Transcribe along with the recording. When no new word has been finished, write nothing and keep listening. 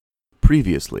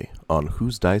Previously on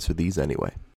Whose Dice Are These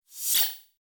Anyway?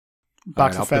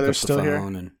 Box of feathers still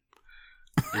here?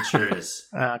 It sure is.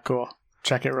 Cool.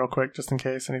 Check it real quick just in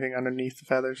case. Anything underneath the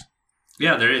feathers?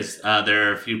 Yeah, there is. There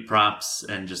are a few props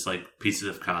and just like pieces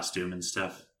of costume and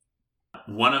stuff.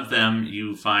 One of them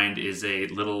you find is a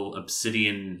little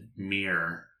obsidian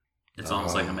mirror. It's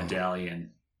almost like a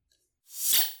medallion.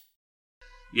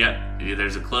 Yep,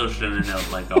 there's a cloche and a note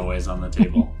like always on the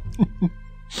table.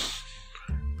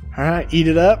 Alright, eat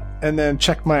it up and then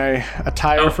check my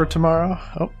attire for tomorrow.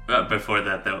 Before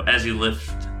that though, as you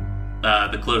lift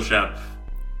the cloche up,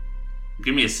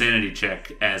 give me a sanity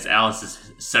check as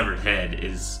Alice's severed head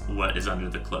is what is under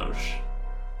the cloche.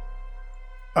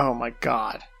 Oh my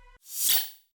god.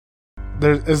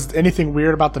 Is anything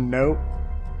weird about the note?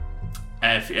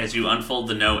 As you unfold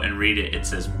the note and read it, it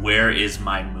says, "Where is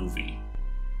my movie?"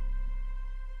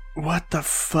 What the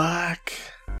fuck?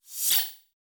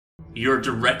 You're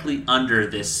directly under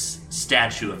this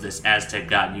statue of this Aztec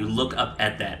god. You look up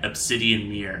at that obsidian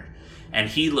mirror, and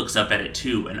he looks up at it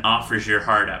too and offers your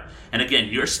heart up. And again,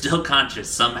 you're still conscious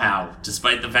somehow,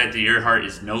 despite the fact that your heart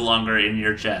is no longer in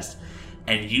your chest.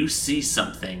 And you see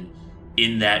something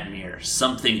in that mirror.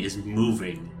 Something is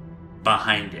moving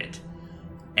behind it.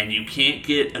 And you can't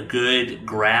get a good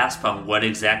grasp on what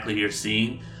exactly you're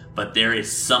seeing, but there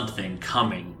is something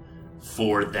coming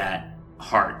for that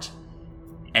heart.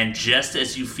 And just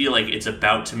as you feel like it's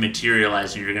about to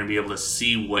materialize and you're going to be able to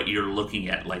see what you're looking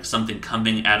at, like something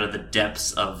coming out of the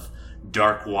depths of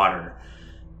dark water.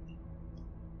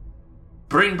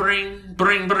 Bring, bring,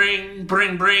 bring, bring,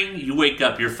 bring, bring. You wake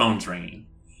up, your phone's ringing.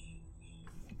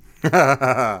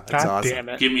 That's God awesome. Damn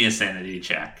it. Give me a sanity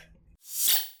check.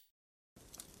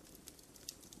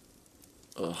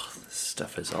 Ugh, this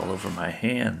stuff is all over my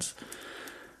hands.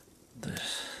 The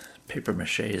paper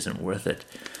mache isn't worth it.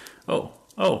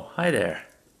 Oh, hi there.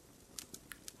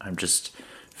 I'm just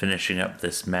finishing up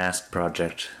this mask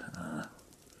project.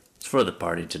 It's for the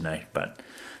party tonight, but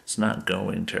it's not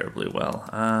going terribly well.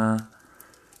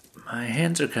 My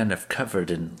hands are kind of covered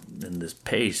in this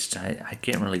paste. I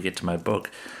can't really get to my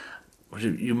book. Would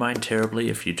you mind terribly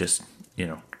if you just,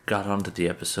 got onto the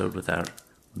episode without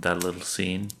that little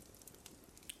scene?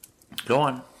 Go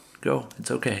on. Go. It's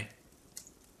okay.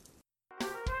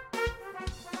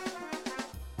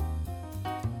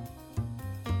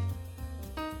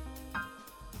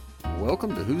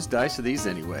 Welcome to Whose Dice Are These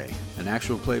Anyway? An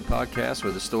actual play podcast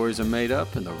where the stories are made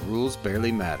up and the rules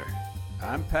barely matter.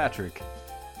 I'm Patrick.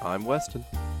 I'm Weston.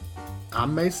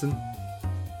 I'm Mason.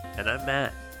 And I'm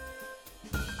Matt.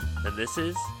 And this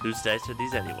is Whose Dice Are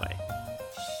These Anyway?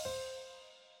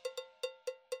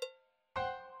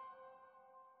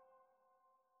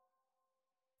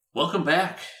 Welcome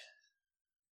back.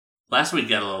 Last week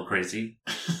got a little crazy.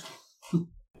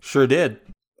 Sure did.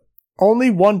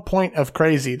 Only 1 point of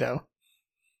crazy, though.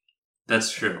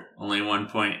 That's true. Only 1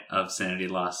 point of sanity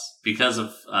loss because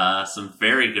of some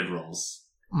very good rolls.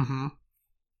 Mm-hmm.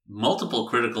 Multiple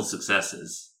critical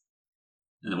successes,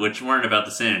 which weren't about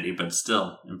the sanity, but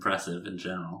still impressive in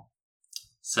general.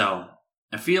 So,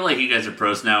 I feel like you guys are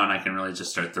pros now, and I can really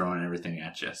just start throwing everything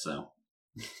at you, so.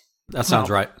 That sounds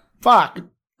right. Fuck.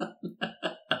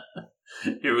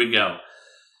 Here we go.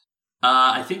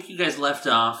 I think you guys left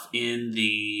off in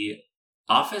the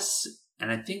office, and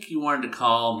I think you wanted to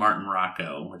call Martin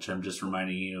Rocco, which I'm just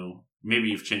reminding you. Maybe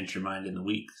you've changed your mind in the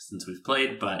week since we've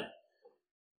played, but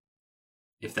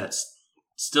if that's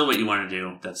still what you want to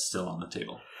do, that's still on the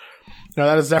table. No,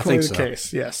 that is definitely the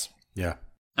case, yes. Yeah.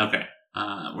 Okay.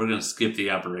 We're going to skip the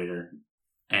operator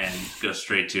and go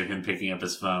straight to him picking up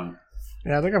his phone.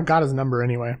 Yeah, I think I've got his number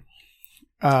anyway.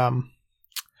 But,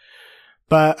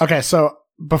 okay, so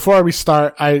before we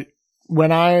start,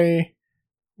 when I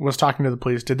was talking to the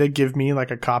police, did they give me like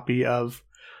a copy of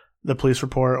the police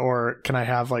report, or can I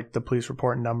have like the police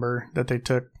report number that they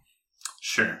took?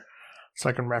 Sure. So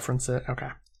I can reference it? Okay.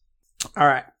 All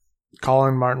right.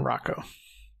 Calling Martin Rocco.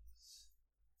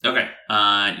 Okay.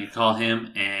 You call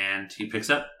him and he picks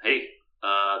up. Hey,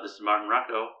 this is Martin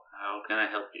Rocco. How can I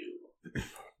help you?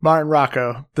 Martin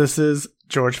Rocco, this is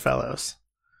George Fellows.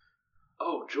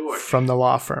 Oh, George. From the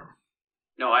law firm.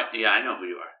 No, I know who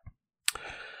you are.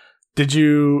 Did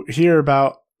you hear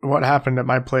about what happened at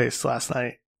my place last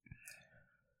night?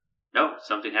 No,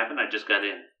 something happened. I just got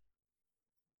in.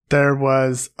 There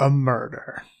was a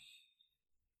murder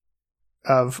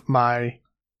of my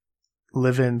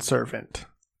live-in servant.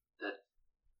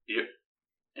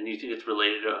 And you think it's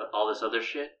related to all this other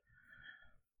shit?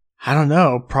 I don't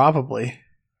know. Probably.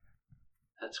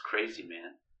 That's crazy,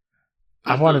 man.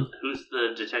 Who's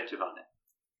the detective on it?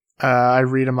 I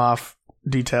read him off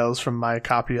details from my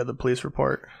copy of the police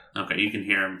report. Okay, you can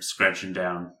hear him scratching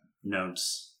down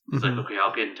notes. He's like, okay,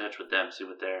 I'll get in touch with them, see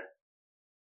what they're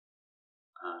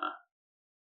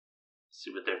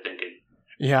thinking.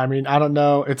 Yeah, I mean, I don't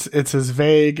know. It's as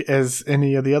vague as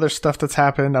any of the other stuff that's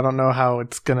happened. I don't know how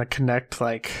it's gonna connect,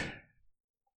 like,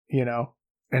 you know,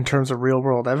 in terms of real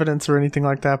world evidence or anything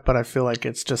like that. But I feel like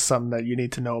it's just something that you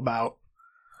need to know about.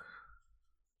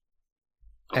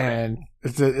 Okay. And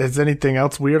has anything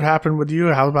else weird happened with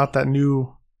you? How about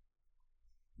the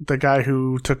guy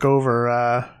who took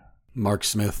over, Mark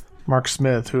Smith,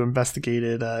 who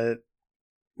investigated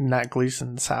Nat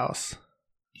Gleason's house?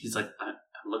 He's like, I'm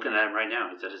looking at him right now.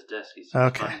 He's at his desk. He's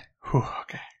Okay. fine. Whew,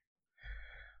 okay.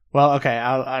 Well, okay.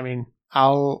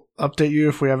 I'll update you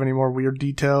if we have any more weird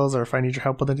details or if I need your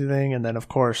help with anything. And then, of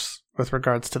course, with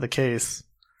regards to the case,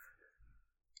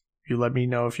 you let me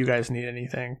know if you guys need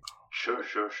anything. Sure.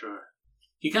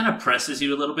 He kind of presses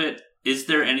you a little bit. Is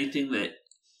there anything that...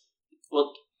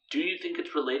 Well, do you think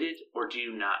it's related, or do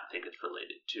you not think it's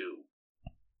related to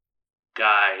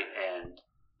Guy and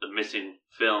the missing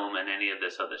film and any of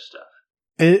this other stuff?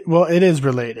 It is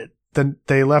related. Then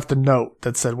they left a note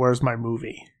that said, "Where's my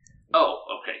movie?" Oh,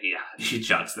 okay, yeah. He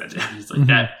jots that down. He's like,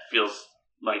 that feels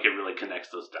like it really connects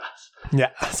those dots.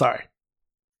 Yeah, sorry.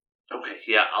 Okay,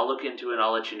 yeah, I'll look into it and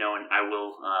I'll let you know, and I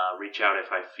will reach out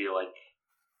if I feel like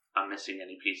I'm missing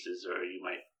any pieces, or you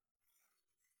might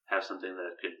have something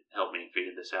that could help me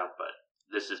figure this out. But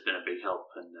this has been a big help,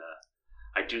 and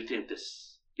I do think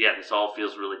this all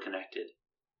feels really connected.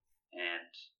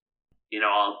 And, you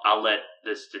know, I'll let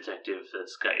this detective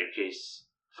that's got your case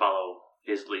follow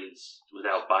his leads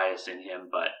without biasing him,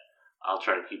 but I'll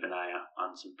try to keep an eye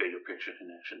on some bigger picture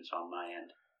connections on my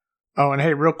end. Oh, and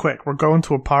hey, real quick, we're going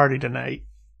to a party tonight.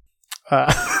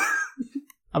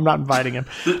 I'm not inviting him,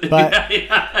 but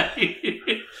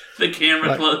the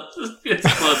camera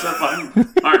gets close up on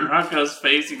Martin Rocco's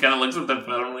face. He kind of looks at the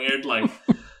phone weird, like,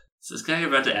 is this guy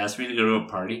about to ask me to go to a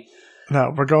party?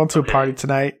 No, we're going to a party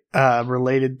tonight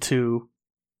related to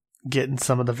getting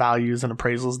some of the values and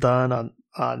appraisals done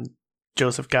on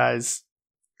Joseph Guy's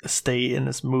estate in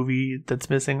this movie that's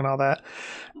missing and all that.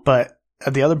 But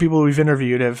the other people we've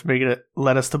interviewed have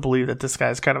led us to believe that this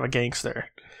guy's kind of a gangster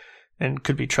and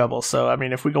could be trouble. So, I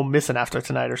mean, if we go missing after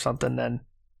tonight or something, then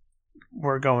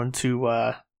we're going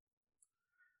to,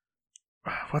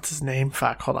 what's his name?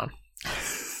 Fuck, hold on.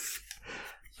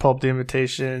 Pull up the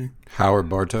invitation. Howard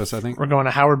Bartos, I think. We're going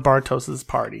to Howard Bartos's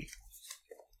party.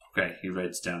 Okay, he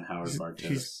writes down Howard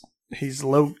Bartos. He's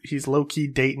low key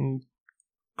dating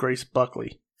Grace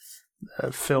Buckley,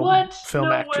 film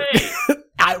actor.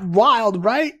 Wild,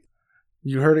 right?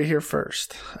 You heard it here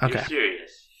first. Okay. You're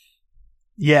serious?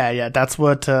 Yeah. That's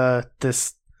what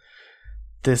this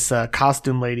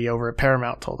costume lady over at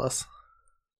Paramount told us.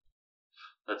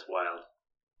 That's wild.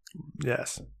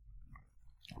 Yes.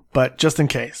 But just in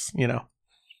case, you know.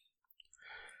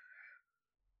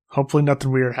 Hopefully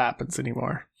nothing weird happens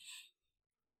anymore.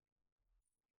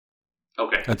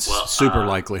 Okay. That's super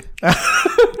likely.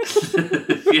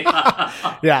 Yeah.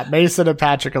 Yeah, Mason and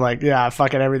Patrick are like, yeah,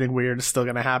 fucking everything weird is still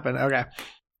going to happen. Okay.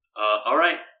 All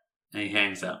right. And he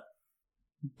hangs up.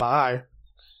 Bye.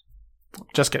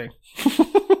 Just kidding.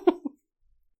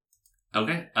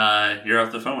 Okay. You're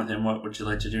off the phone with him. What would you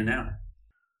like to do now?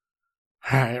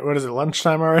 All right. What is it?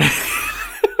 Lunchtime already?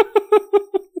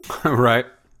 Right.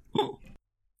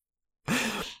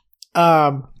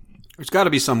 There's got to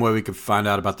be some way we could find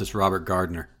out about this Robert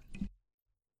Gardner.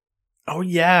 Oh,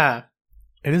 yeah.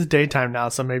 It is daytime now,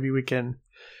 so maybe we can...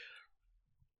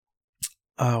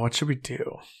 what should we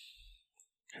do?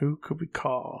 Who could we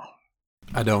call?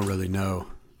 I don't really know.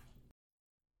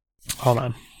 Hold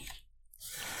on.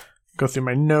 Go through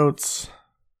my notes.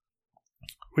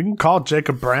 We can call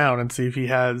Jacob Brown and see if he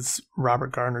has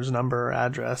Robert Gardner's number or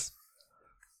address.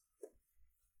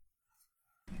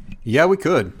 Yeah, we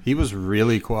could. He was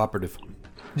really cooperative.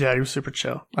 Yeah, he was super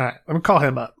chill. All right, let me call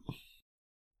him up.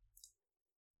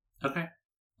 Okay.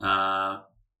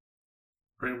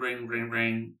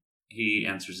 Ring. He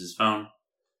answers his phone.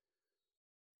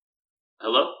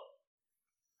 Hello?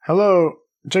 Hello,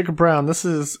 Jacob Brown. This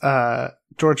is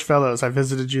George Fellows. I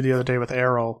visited you the other day with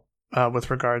Errol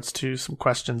with regards to some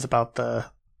questions about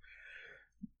the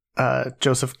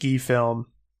Joseph Guy film.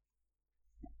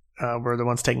 We're the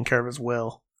ones taking care of his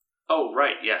will. Oh,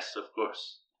 right. Yes, of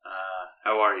course.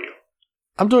 How are you?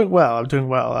 I'm doing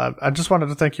well. I just wanted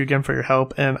to thank you again for your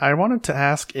help, and I wanted to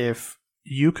ask if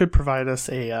you could provide us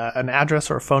an address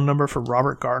or a phone number for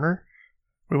Robert Gardner.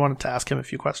 We wanted to ask him a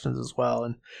few questions as well,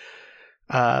 and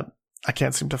I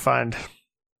can't seem to find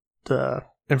the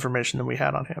information that we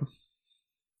had on him.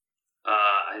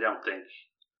 I don't think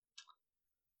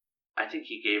I think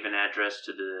he gave an address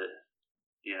to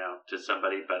to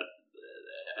somebody, but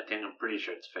I'm pretty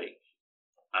sure it's fake.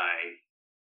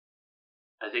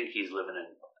 I think he's living in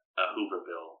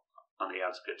Hooverville on the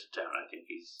outskirts of town. I think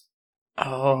he's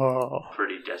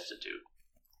pretty destitute.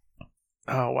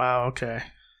 Oh, wow, okay.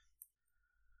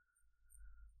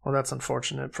 Well, that's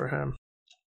unfortunate for him.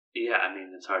 Yeah, I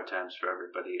mean, it's hard times for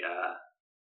everybody.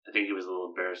 I think he was a little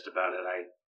embarrassed about it. I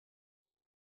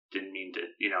didn't mean to,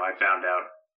 I found out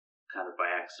kind of by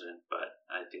accident, but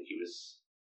I think he was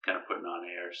kind of putting on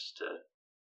airs to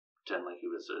pretend like he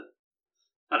was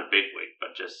not a bigwig,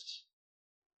 but just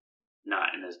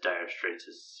not in as dire straits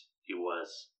as he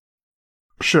was.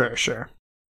 Sure.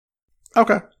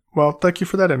 Okay. Well, thank you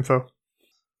for that info.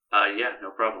 Yeah,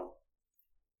 no problem.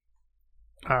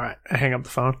 All right. I hang up the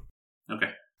phone.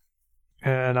 Okay.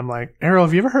 And I'm like, Errol,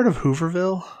 have you ever heard of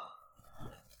Hooverville?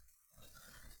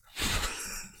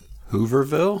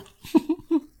 Hooverville?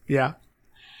 Yeah.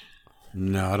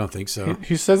 No, I don't think so.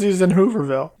 He says he's in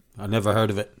Hooverville. I never heard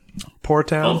of it. Poor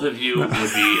town. Both of you would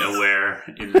be aware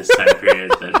in this time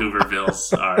period that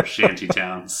Hoovervilles are shanty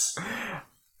towns.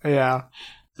 Yeah.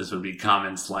 This would be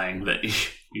common slang that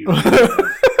you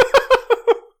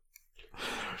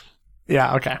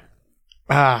Yeah, okay.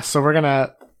 So we're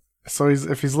gonna... So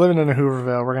if he's living in a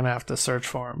Hooverville, we're gonna have to search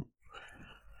for him.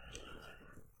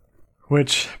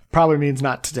 Which probably means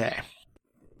not today.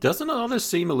 Doesn't all this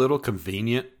seem a little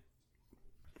convenient?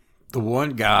 The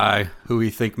one guy who we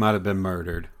think might have been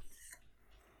murdered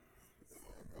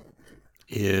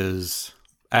is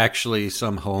actually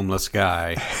some homeless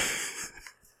guy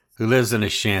who lives in a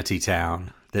shanty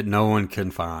town that no one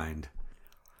can find.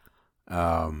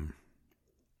 I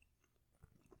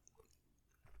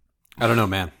don't know,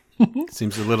 man.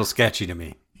 Seems a little sketchy to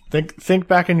me. Think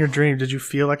back in your dream. Did you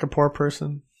feel like a poor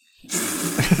person?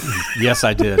 Yes,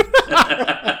 I did.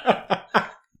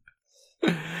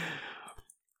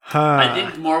 I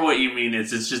think more what you mean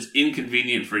is it's just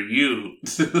inconvenient for you.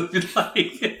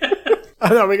 I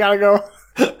know, we gotta go.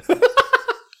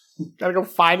 Gotta go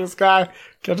find this guy.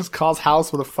 Can't just call his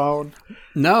house with a phone.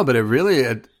 No, but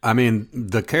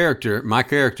my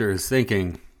character is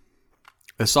thinking,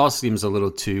 this all seems a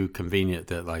little too convenient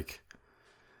that, like...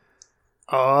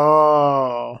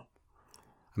 Oh.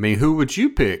 I mean, who would you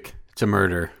pick to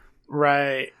murder?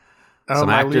 Right.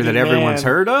 Some actor that everyone's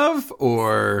heard of,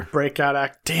 or... Breakout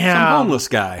act. Damn. Some homeless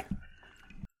guy.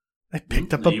 They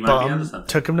picked up a bum,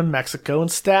 took him to Mexico,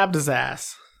 and stabbed his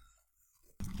ass.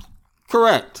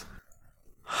 Correct.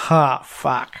 Ha,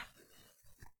 fuck.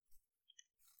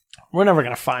 We're never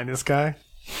gonna find this guy.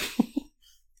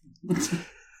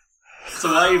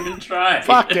 So why even try?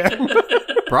 Fuck him.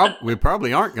 We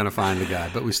probably aren't going to find the guy,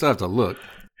 but we still have to look.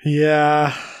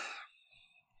 Yeah.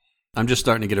 I'm just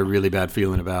starting to get a really bad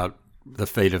feeling about the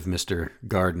fate of Mr.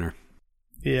 Gardner.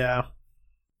 Yeah.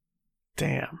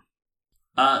 Damn.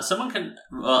 Someone can...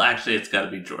 Well, actually, it's got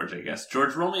to be George, I guess.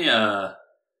 George, roll me a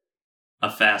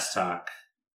fast talk,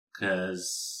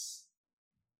 because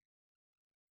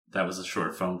that was a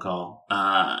short phone call.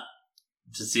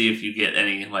 To see if you get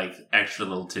any, like, extra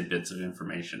little tidbits of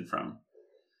information from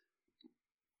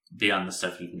beyond the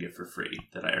stuff you can get for free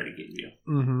that I already gave you.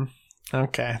 Mm-hmm.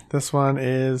 Okay. This one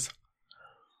is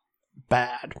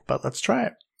bad, but let's try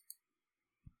it.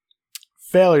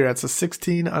 Failure. It's a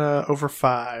 16 over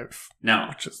 5. Now,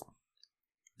 which is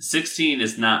 16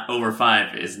 is not over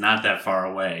 5 is not that far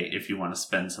away if you want to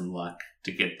spend some luck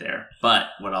to get there. But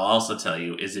what I'll also tell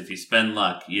you is if you spend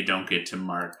luck, you don't get to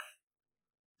mark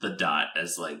the dot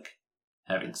as, like,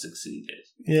 having succeeded.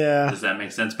 Yeah. Does that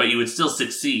make sense? But you would still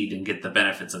succeed and get the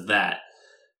benefits of that.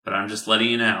 But I'm just letting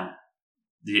you know,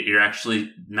 you're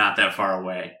actually not that far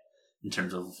away in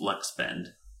terms of luck spend.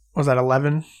 Was that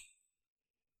 11?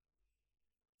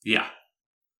 Yeah.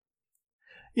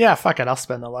 Yeah, fuck it. I'll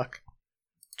spend the luck.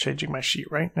 Changing my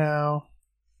sheet right now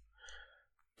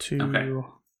to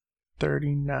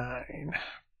 39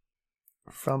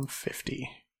 from 50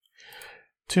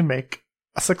 to make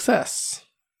a success.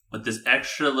 With this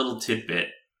extra little tidbit,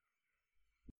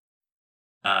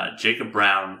 Jacob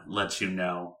Brown lets you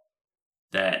know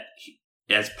that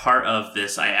as part of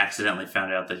this, I accidentally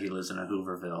found out that he lives in a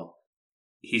Hooverville.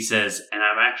 He says, and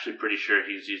I'm actually pretty sure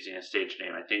he's using a stage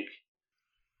name. I think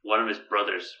one of his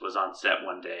brothers was on set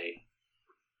one day.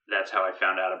 That's how I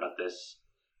found out about this.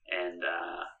 And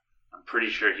I'm pretty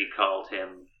sure he called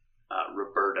him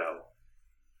Roberto.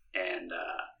 And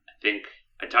I think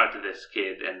I talked to this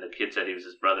kid, and the kid said he was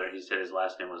his brother. He said his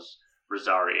last name was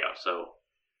Rosario. So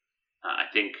I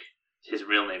think his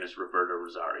real name is Roberto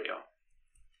Rosario,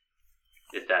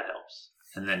 if that helps.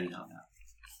 And then he hung up.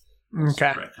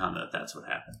 Okay. Correct, that's what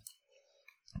happened.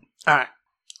 All right.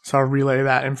 So I'll relay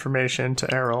that information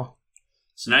to Errol.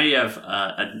 So now you have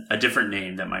a different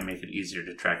name that might make it easier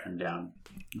to track him down.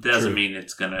 It doesn't mean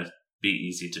it's going to be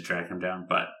easy to track him down,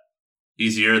 but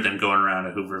easier than going around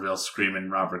to Hooverville screaming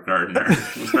Robert Gardner.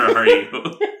 Where are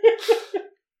you?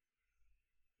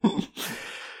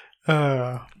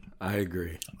 I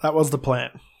agree. That was the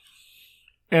plan.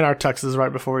 And our tuxes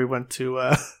right before we went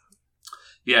to...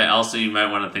 Yeah, also you might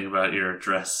want to think about your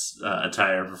dress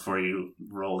attire before you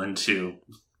roll into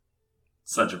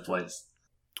such a place.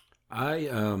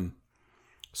 So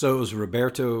it was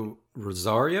Roberto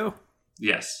Rosario?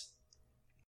 Yes.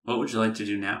 What would you like to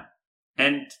do now?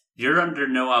 And you're under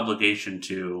no obligation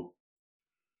to...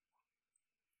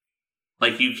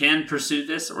 Like, you can pursue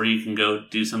this, or you can go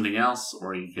do something else,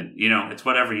 or you can... it's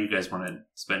whatever you guys want to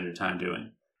spend your time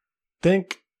doing.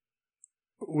 Think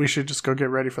we should just go get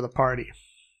ready for the party.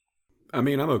 I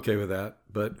mean, I'm okay with that,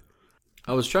 but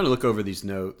I was trying to look over these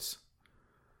notes.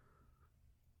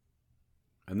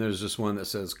 And there's just one that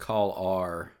says, call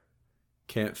R.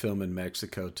 Can't film in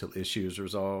Mexico till issue is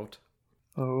resolved.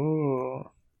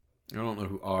 Oh. I don't know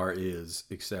who R is,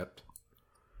 except...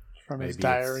 From his maybe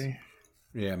diary.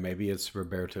 Yeah, maybe it's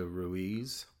Roberto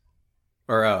Ruiz.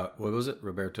 Or, what was it?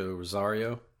 Roberto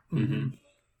Rosario? Mm-hmm.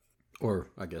 Or,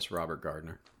 I guess, Robert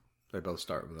Gardner. They both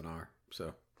start with an R,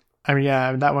 so... I mean,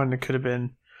 yeah, that one, it could have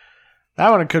been... That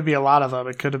one, it could be a lot of them.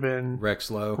 It could have been... Rex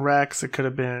Lowe. Rex. It could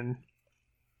have been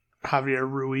Javier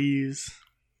Ruiz,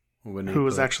 who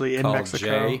was actually in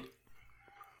Mexico. J.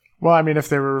 Well, I mean, if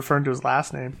they were referring to his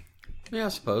last name. Yeah, I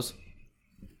suppose.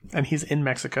 And he's in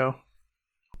Mexico.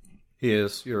 He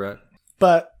is, you're right.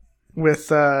 But with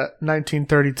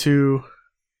 1932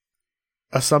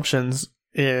 assumptions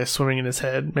swimming in his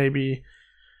head, maybe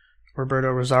Roberto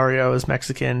Rosario is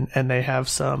Mexican and they have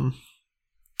some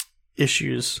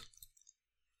issues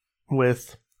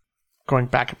with going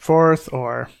back and forth,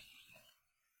 or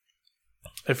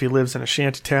if he lives in a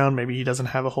shanty town, maybe he doesn't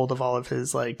have a hold of all of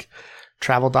his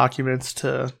travel documents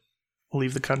to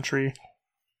leave the country.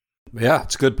 Yeah,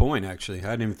 it's a good point, actually.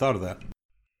 I hadn't even thought of that.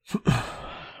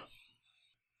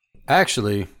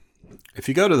 Actually, if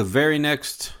you go to the very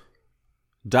next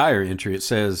diary entry, it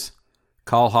says,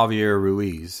 call Javier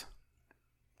Ruiz.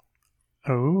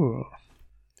 Oh.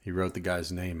 He wrote the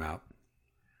guy's name out.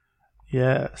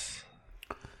 Yes.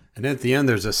 And then at the end,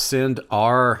 there's a send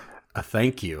R a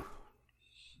thank you.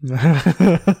 It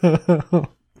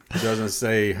doesn't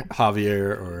say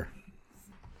Javier or...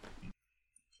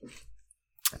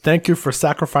 Thank you for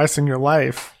sacrificing your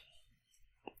life.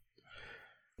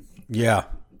 Yeah.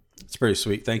 It's pretty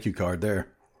sweet. Thank you card there.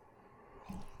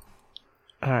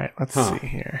 All right, let's see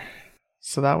here.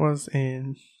 So that was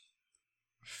in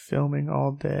filming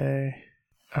all day.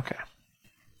 Okay.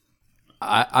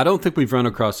 I don't think we've run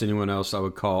across anyone else I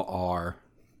would call R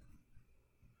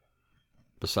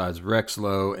besides Rex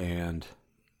Lowe and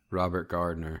Robert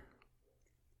Gardner.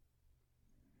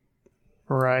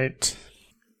 Right.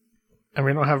 And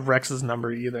we don't have Rex's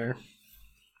number either.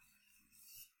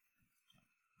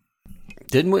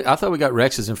 Didn't we? I thought we got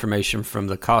Rex's information from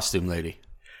the costume lady.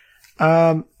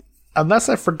 Unless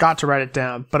I forgot to write it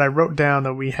down, but I wrote down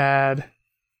that we had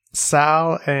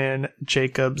Sal and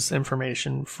Jacob's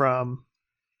information from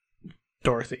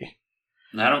Dorothy.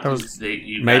 I don't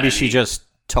think maybe she just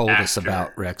told actor. us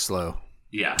about Rex Lowe.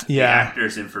 Yeah. The Yeah.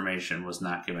 actor's information was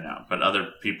not given out, but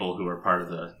other people who were part of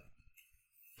the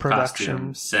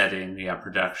costume setting,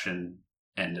 production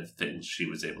end of things, she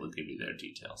was able to give you their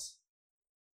details.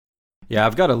 Yeah,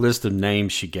 I've got a list of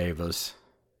names she gave us,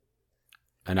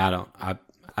 and I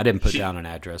didn't put down an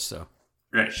address, so.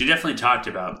 Right, she definitely talked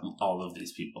about all of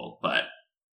these people, but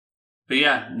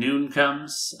yeah, noon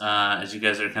comes as you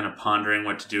guys are kind of pondering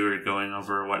what to do or going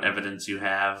over what evidence you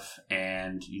have,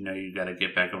 and you got to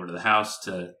get back over to the house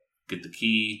to get the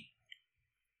key.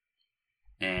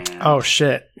 And oh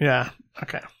shit! Yeah.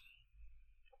 Okay.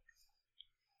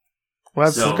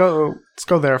 Well, let's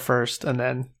go there first, and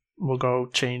then we'll go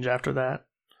change after that.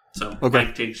 So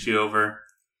Mike takes you over.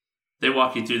 They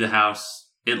walk you through the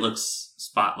house. It looks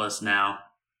spotless now.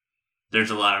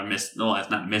 There's a lot of it's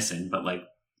not missing, but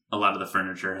a lot of the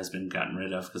furniture has been gotten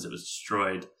rid of because it was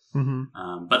destroyed.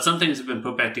 Mm-hmm. But some things have been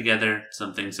put back together.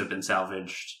 Some things have been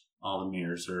salvaged. All the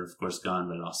mirrors are, of course, gone,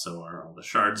 but also are all the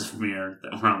shards of mirror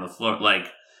that were on the floor.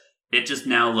 It just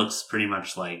now looks pretty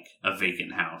much like a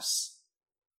vacant house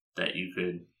that you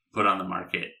could put on the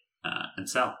market and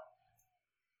sell.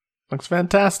 Looks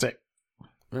fantastic.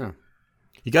 Yeah.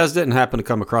 You guys didn't happen to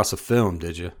come across a film,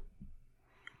 did you?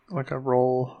 Like a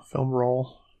film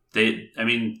roll.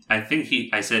 I think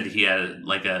I said he had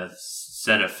a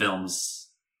set of films.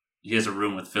 He has a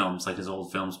room with films, like his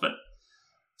old films, but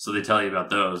So they tell you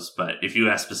about those, but if you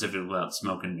ask specifically about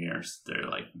smoke and mirrors, they're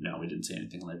like, no, we didn't see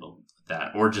anything labeled with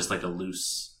that. Or just like a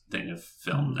loose thing of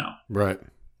film, no. Right.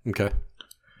 Okay.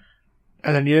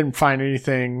 And then you didn't find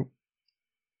anything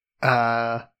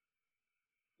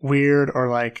weird or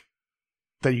like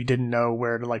that you didn't know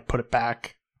where to like put it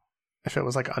back if it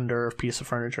was like under a piece of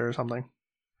furniture or something?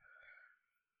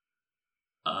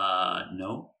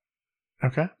 No.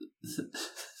 Okay.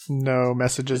 No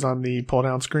messages on the pull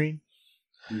down screen?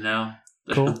 No.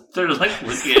 Cool. They're like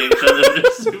looking at each other.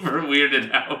 They're super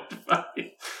weirded out by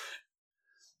it.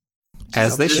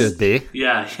 As they should be.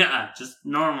 Yeah, just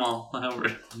normal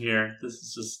over here. This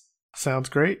is just... Sounds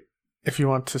great. If you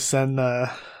want to send the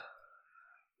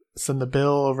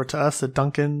bill over to us at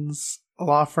Duncan's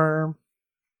law firm,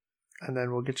 and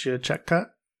then we'll get you a check cut.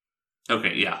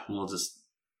 Okay, yeah, we'll just...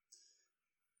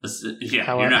 Yeah,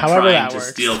 However you're not that trying to works.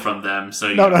 steal from them,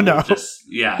 so No. just...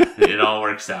 Yeah, it all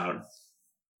works out.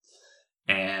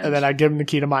 And then I give him the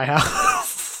key to my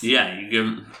house. Yeah, you give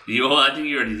them... Well, I think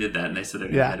you already did that, and they said they're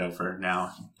going to head over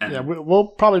now. And Yeah, we'll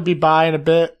probably be by in a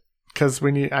bit, because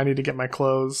I need to get my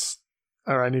clothes,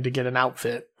 or I need to get an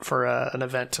outfit for an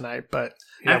event tonight, but...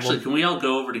 Yeah, actually, can we all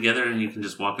go over together and you can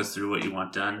just walk us through what you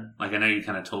want done? Like, I know you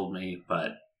kind of told me,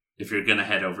 but if you're going to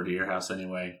head over to your house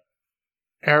anyway...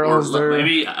 Errol, is there...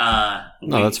 Maybe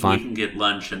that's fine. We can get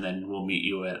lunch and then we'll meet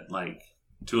you at like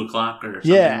 2 o'clock or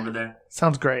something Yeah. over there.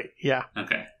 Sounds great. Yeah.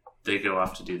 Okay. They go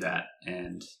off to do that.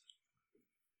 And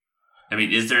I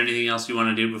mean, is there anything else you want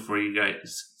to do before you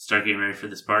guys start getting ready for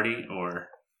this party? Or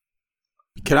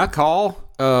Can I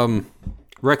call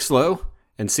Rex Lowe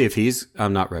and see if he's...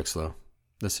 I'm not Rex Lowe.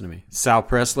 Listen to me. Sal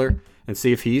Pressler, and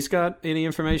see if he's got any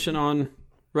information on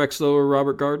Rex Lowe or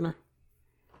Robert Gardner?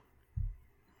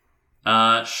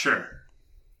 Sure.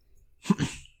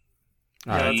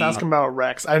 Yeah, let's ask him about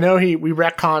Rex. I know we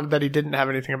retconned that he didn't have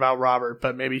anything about Robert,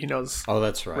 but maybe he knows Oh,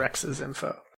 that's right. Rex's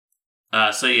info.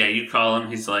 So yeah, you call him.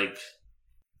 He's like,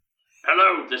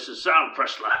 "Hello, this is Sal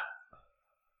Pressler.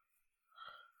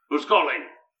 Who's calling?"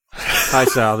 Hi,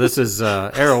 Sal. This is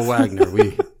Errol Wagner.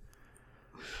 We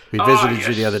visited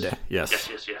you the other day. Yes.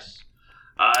 Yes.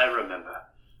 I remember.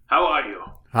 How are you?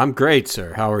 I'm great,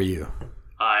 sir. How are you?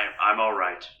 I'm all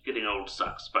right. Getting old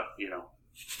sucks, but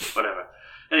whatever.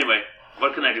 Anyway,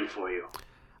 what can I do for you?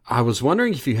 I was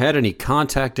wondering if you had any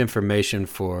contact information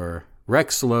for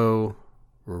Rex Lowe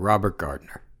or Robert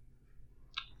Gardner.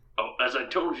 Oh, as I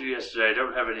told you yesterday, I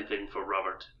don't have anything for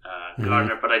Robert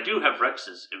Gardner, but I do have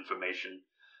Rex's information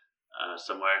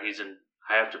somewhere.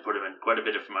 I have to put him in quite a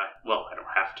bit of my... Well, I don't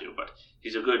have to, but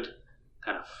he's a good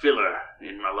kind of filler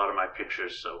in a lot of my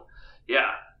pictures. So,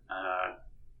 yeah.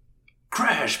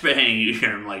 Crash, bang! You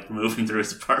hear him, like, moving through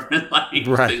his apartment, like,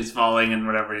 Right. things falling and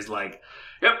whatever. He's like,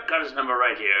 yep, got his number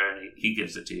right here, and he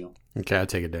gives it to you. Okay, I'll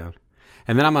take it down.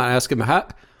 And then I'm going to ask him,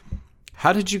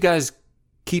 how did you guys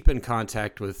keep in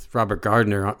contact with Robert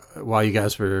Gardner while you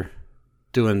guys were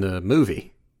doing the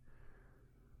movie?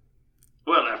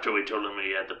 Well, after we told him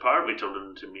we had the part, we told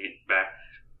him to meet back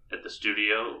at the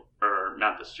studio, or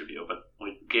not the studio, but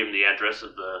we gave him the address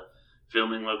of the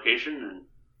filming location, and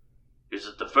he was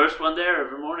the first one there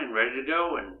every morning, ready to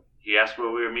go, and he asked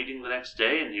where we were meeting the next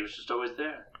day, and he was just always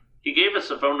there. He gave us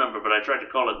a phone number, but I tried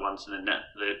to call it once, and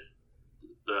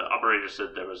the operator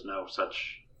said there was no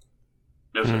such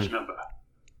number.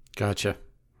 Gotcha.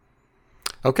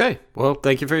 Okay, well,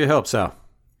 thank you for your help, Sal.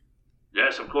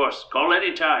 Yes, of course. Call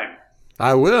any time.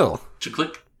 I will.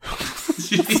 Click.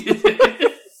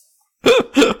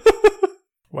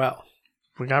 Well,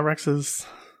 we got Rex's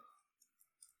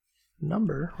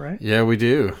number, right? Yeah, we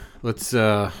do. Let's, you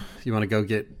want to go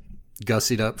get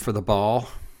gussied up for the ball?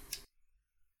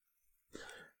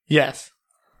 Yes.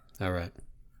 All right.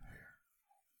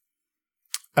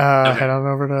 Head on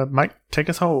over to Mike. Take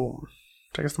us home.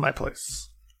 Take us to my place.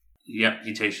 Yep,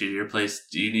 he takes you to your place.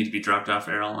 Do you need to be dropped off,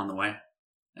 Errol, on the way?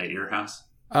 At your house?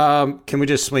 Can we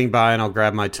just swing by and I'll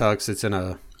grab my tux? It's in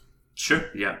a Sure,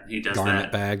 yeah, he does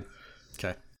garment that. bag.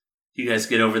 Okay. You guys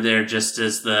get over there just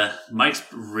as Mike's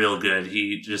real good.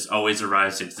 He just always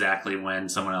arrives exactly when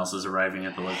someone else is arriving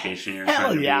at the location you're trying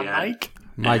Hell to yeah, be at. Mike.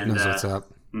 Mike And, knows what's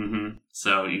up. Mm-hmm.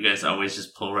 So you guys always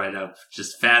just pull right up,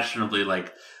 just fashionably,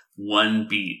 like one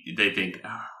beat. They think,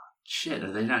 oh, shit,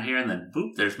 are they not here? And then,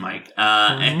 boop, there's Mike.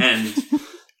 And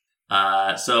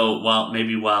so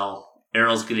while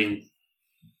Errol's getting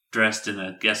dressed in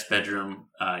a guest bedroom,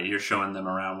 you're showing them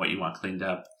around what you want cleaned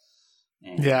up.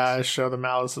 And Yeah, I show them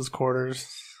Alice's quarters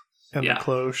and Yeah. the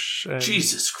cloche. And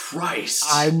Jesus Christ.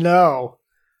 I know.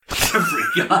 Every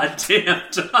goddamn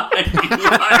time you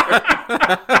hire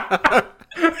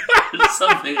It's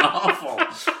something awful.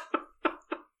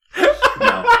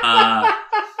 No.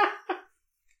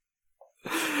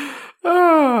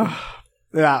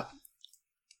 Yeah.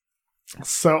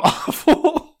 So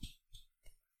awful.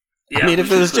 Yeah, I mean, we if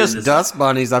should it was clean just this dust up.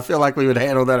 bunnies, I feel like we would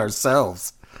handle that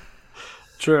ourselves.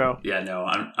 True. Yeah, no,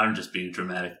 I'm just being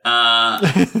dramatic.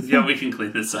 Yeah, we can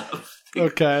clean this up.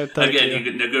 Okay. Thank Again, you. you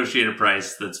can negotiate a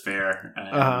price that's fair. And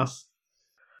Uh-huh.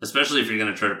 especially if you're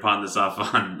going to try to pawn this off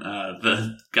on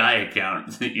the guy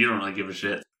account. You don't really give a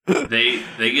shit. They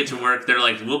get to work. They're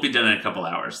like, we'll be done in a couple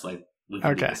hours. Like, we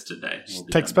can do Okay. this today. We'll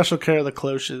be Take done. special care of the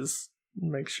cloches.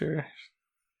 Make sure.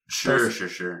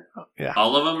 Sure. Yeah.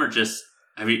 All of them are just.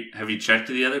 Have you checked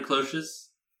the other cloches?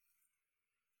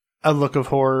 A look of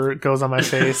horror goes on my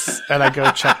face, and I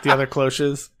go check the other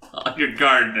cloches. Oh, your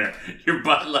gardener, your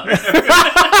butler.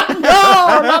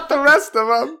 No, not the rest of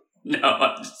them.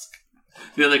 No,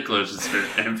 the other cloches are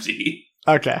empty.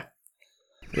 Okay.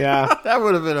 Yeah, That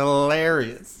would have been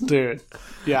hilarious. dude.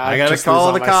 Yeah, I gotta just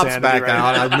call lose the all my cops sanity back right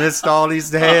out. now. I missed all these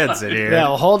heads in here. Yeah,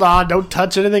 well, hold on. Don't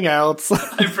touch anything else.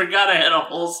 I forgot I had a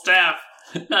whole staff,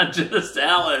 not just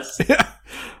Alice.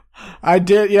 I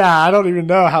did. Yeah, I don't even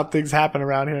know how things happen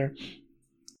around here.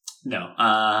 No.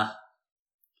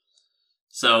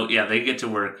 So yeah, they get to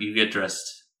work. You get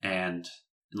dressed, and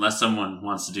unless someone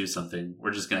wants to do something,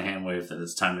 we're just gonna hand wave that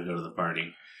it's time to go to the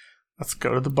party. Let's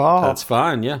go to the ball. That's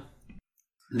fine, yeah.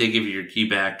 They give you your key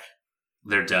back.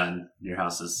 They're done. Your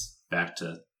house is back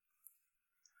to,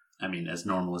 I mean, as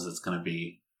normal as it's gonna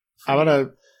be. I'm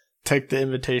gonna take the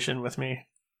invitation with me.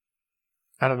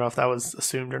 I don't know if that was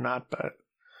assumed or not, but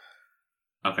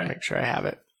Okay. make sure I have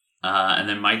it. And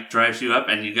then Mike drives you up,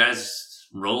 and you guys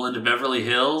roll into Beverly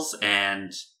Hills,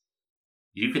 and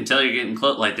you can tell you're getting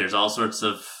close. Like, there's all sorts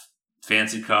of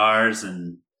fancy cars,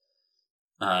 and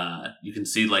you can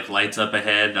see, like, lights up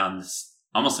ahead on this,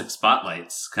 almost like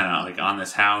spotlights, kind of like on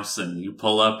this house, and you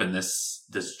pull up, and this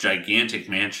gigantic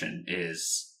mansion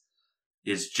is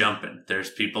jumping. There's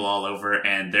people all over,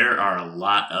 and there are a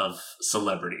lot of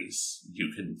celebrities.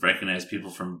 You can recognize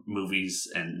people from movies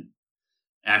and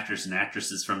actors and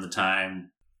actresses from the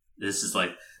time. This is like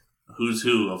who's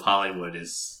who of Hollywood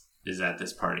is at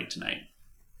this party tonight.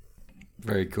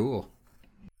 Very cool.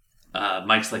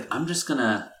 Mike's like,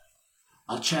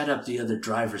 I'll chat up the other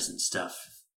drivers and stuff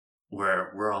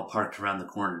where we're all parked around the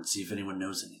corner and see if anyone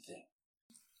knows anything.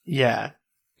 Yeah.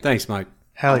 Thanks, Mike.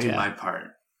 Hell I'll do yeah. my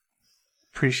part.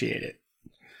 Appreciate it.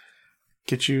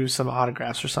 Get you some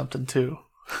autographs or something too.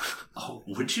 Oh,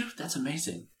 would you? That's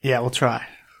amazing. Yeah, we'll try.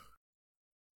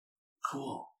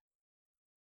 Cool.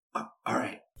 All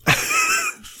right.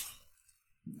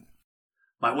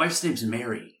 My wife's name's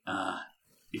Mary.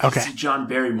 If Okay. you see John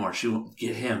Barrymore, she will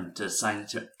get him to sign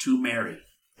it to Mary.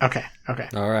 Okay.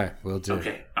 All right, we'll do.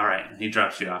 Okay, all right. And he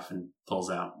drops you off and pulls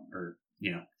out, or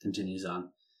continues on.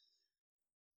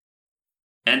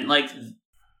 And like,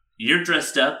 you're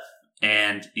dressed up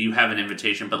and you have an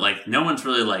invitation, but like, no one's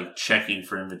really like checking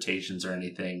for invitations or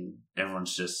anything.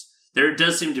 Everyone's just there.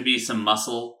 Does seem to be some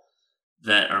muscle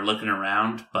that are looking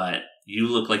around, but you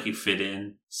look like you fit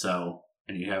in. So,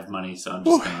 and you have money, so I'm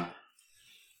just gonna.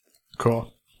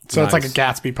 Cool. So it's like a Nice.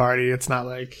 Gatsby party. It's not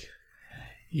like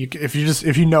if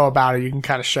you know about it, you can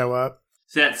kind of show up.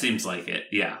 That seems like it.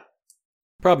 Yeah.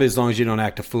 Probably as long as you don't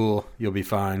act a fool, you'll be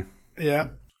fine. Yeah.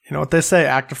 You know what they say?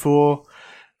 Act a fool,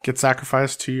 get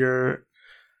sacrificed to your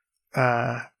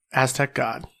Aztec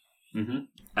god. Mm-hmm.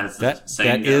 As the That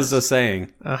saying is goes. a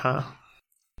saying. Uh-huh.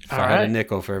 If All I had right. a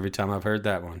nickel for every time I've heard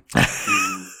that one.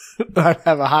 Mm. I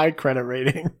have a high credit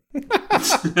rating.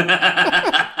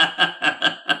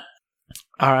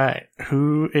 All right.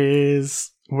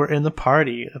 We're in the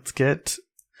party. Let's get.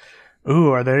 Ooh,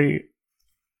 are they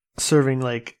serving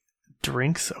like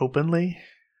drinks openly?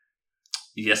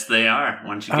 Yes, they are.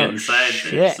 Once you get Oh, inside,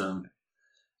 shit. there's some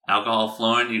alcohol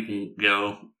flowing. You can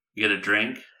go get a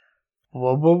drink.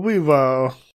 Whoa, whoa, whoa,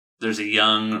 whoa. There's a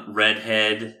young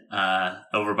redhead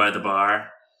over by the bar,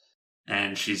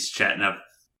 and she's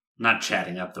not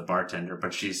chatting up the bartender,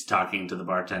 but she's talking to the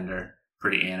bartender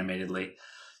pretty animatedly.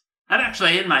 I'm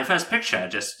actually in my first picture.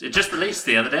 It just released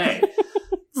the other day.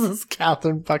 This is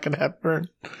Catherine fucking Hepburn.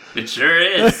 It sure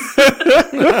is.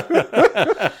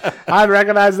 I'd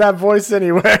recognize that voice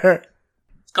anywhere.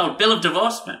 It's called Bill of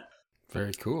Divorcement.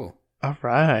 Very cool. All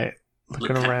right.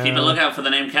 Looking around. Keep a lookout for the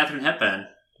name Catherine Hepburn.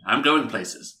 I'm going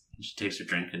places. And she takes her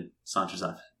drink and saunters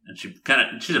off. And she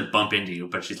doesn't bump into you,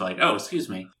 but she's like, "Oh, excuse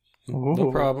me." Ooh.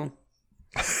 No problem.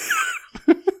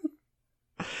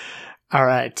 All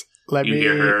right. Let You me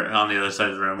hear her on the other side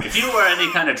of the room. If you were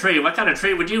any kind of tree, what kind of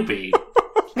tree would you be?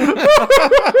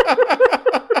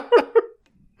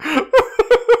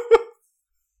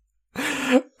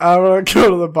 I'm gonna go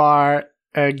to the bar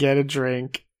and get a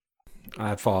drink.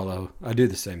 I follow. I do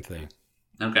the same thing.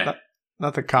 Okay.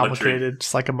 Nothing complicated,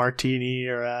 just like a martini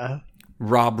or a...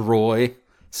 Rob Roy,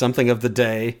 something of the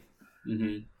day.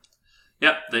 Mm-hmm.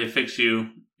 Yep, they fix you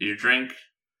your drink,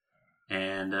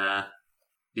 and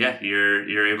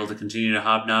you're able to continue to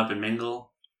hobnob and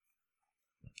mingle.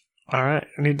 All right,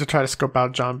 I need to try to scope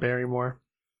out John Barrymore.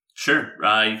 Sure,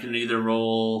 you can either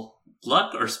roll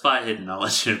luck or spot hidden. I'll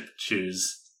let you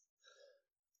choose.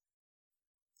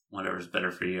 Whatever's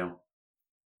better for you.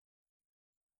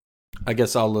 I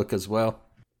guess I'll look as well.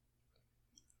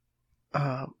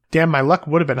 Damn, my luck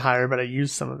would have been higher, but I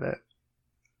used some of it.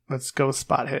 Let's go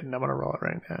spot hidden. I'm going to roll it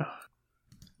right now.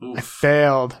 Oof. I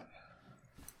failed.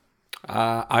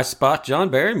 I spot John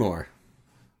Barrymore.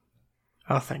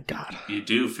 Oh, thank God. You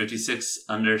do. 56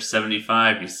 under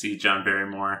 75. You see John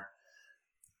Barrymore.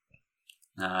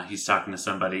 He's talking to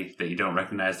somebody that you don't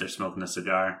recognize. They're smoking a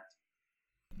cigar.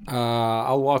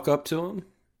 I'll walk up to him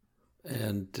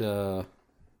and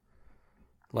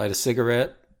light a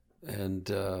cigarette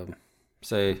and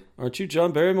say, "Aren't you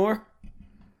John Barrymore?"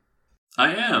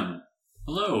 I am.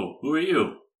 Hello. Who are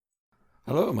you?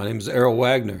 Hello, my name is Errol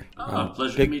Wagner.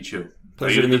 Pleasure to meet you.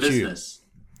 Pleasure are you to in the meet you. business?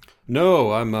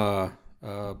 No, I'm a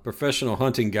professional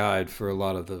hunting guide for a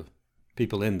lot of the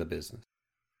people in the business.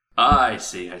 I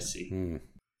see.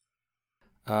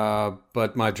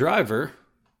 But my driver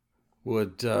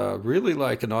would really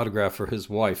like an autograph for his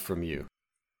wife from you.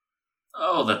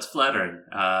 Oh, that's flattering.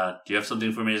 Do you have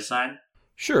something for me to sign?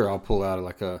 Sure, I'll pull out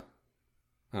like a,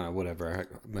 whatever.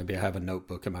 Maybe I have a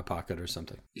notebook in my pocket or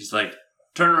something. He's like,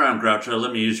 turn around, Groucho.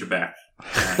 Let me use your back.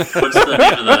 What's the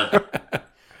name of the...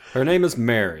 Her name is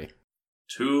Mary.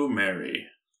 To Mary.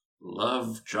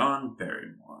 Love, John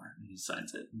Barrymore. He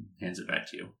signs it and hands it back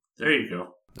to you. There you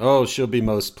go. Oh, she'll be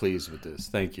most pleased with this.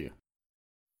 Thank you.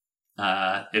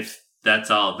 If that's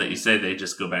all that you say, they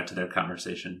just go back to their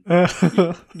conversation.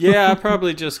 Yeah, I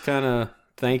probably just kind of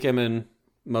thank him and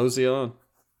mosey on.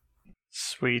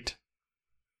 Sweet.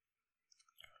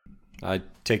 I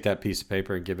take that piece of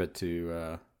paper and give it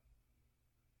to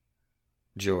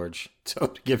George.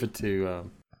 So give it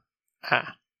to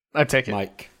I take it.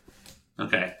 Mike.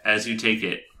 Okay, as you take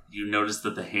it, you notice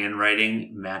that the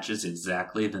handwriting matches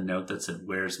exactly the note that said,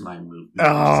 "Where's my movie?"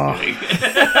 Oh. Just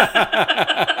kidding.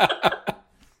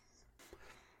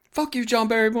 Fuck you, John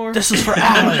Barrymore. This is for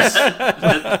Alice.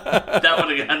 that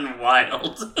would have gotten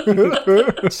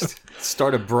wild.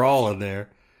 Start a brawl in there.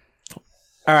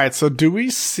 All right, so do we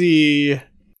see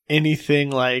anything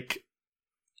like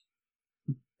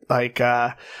I'm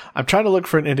trying to look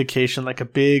for an indication, like a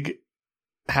big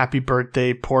happy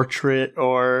birthday portrait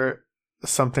or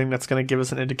something that's going to give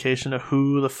us an indication of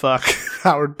who the fuck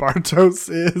Howard Bartos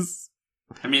is.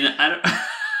 I mean, I don't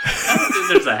think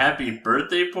there's a happy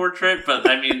birthday portrait, but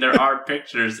I mean, there are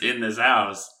pictures in this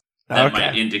house that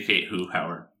might indicate who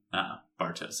Howard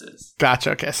Bartos is.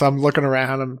 Gotcha. Okay, so I'm looking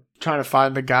around. I'm trying to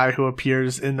find the guy who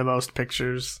appears in the most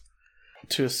pictures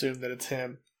to assume that it's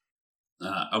him.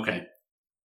 Okay.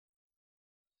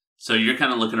 So you're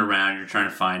kind of looking around. You're trying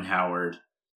to find Howard.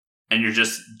 And you're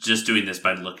just doing this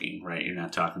by looking, right? You're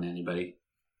not talking to anybody?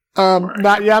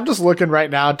 I'm just looking right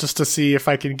now just to see if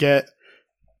I can get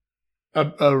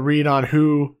a read on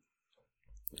who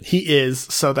he is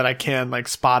so that I can, like,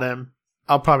 spot him.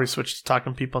 I'll probably switch to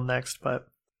talking to people next, but...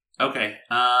 Okay.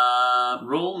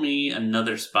 Roll me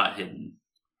another spot hidden.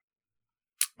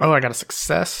 Oh, I got a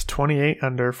success. 28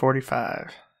 under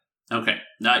 45. Okay.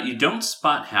 Now, you don't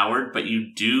spot Howard, but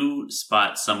you do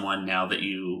spot someone now that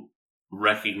you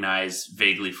recognize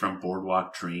vaguely from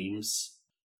Boardwalk Dreams.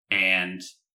 And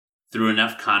through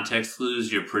enough context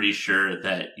clues, you're pretty sure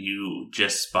that you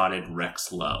just spotted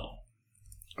Rex Lowe.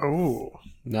 Oh.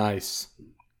 Nice.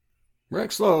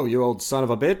 Rex Lowe, you old son of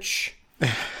a bitch.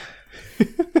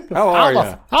 How are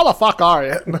you? How the fuck are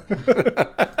you?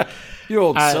 You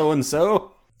old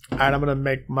so-and-so. All right, I'm going to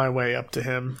make my way up to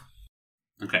him.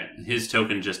 Okay. His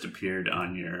token just appeared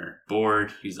on your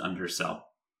board. He's under Sal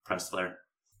Pressler.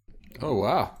 Oh,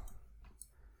 wow.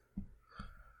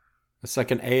 It's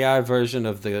like an AI version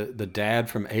of the dad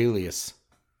from Alias.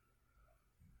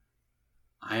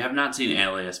 I have not seen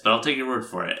Alias, but I'll take your word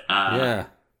for it. Yeah.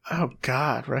 Oh,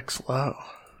 God, Rex Lowe.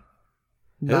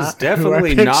 It is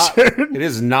definitely not. It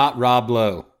is not Rob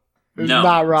Lowe. It's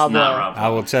not Rob Lowe. I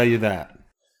will tell you that.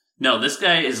 No, this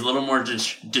guy is a little more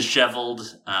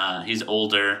disheveled. He's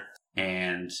older,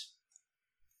 and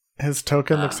his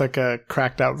token looks like a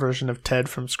cracked out version of Ted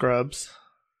from Scrubs.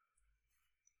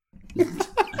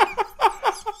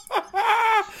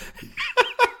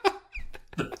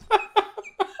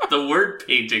 The word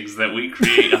paintings that we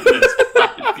create on this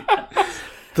podcast.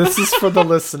 This is for the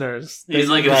listeners. He's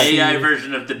like an AI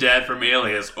version of the dad from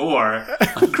Alias, or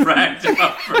a cracked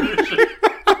out version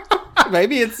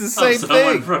Maybe it's the of same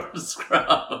someone thing. from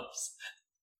Scrubs.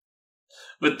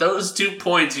 With those 2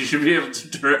 points, you should be able to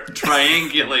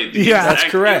triangulate the Yeah, that's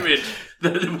exact correct. image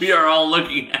that we are all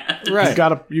looking at. Right.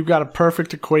 You've got a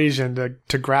perfect equation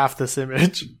to graph this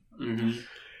image. Mm-hmm.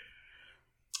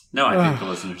 No, I think the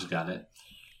listeners got it.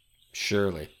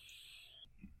 Surely.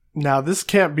 Now this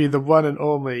can't be the one and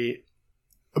only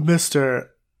Mr.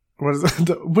 What is it?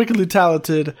 The wickedly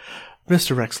talented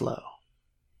Mr. Rex Lowe.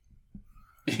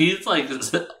 He's like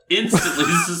instantly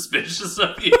suspicious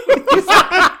of you.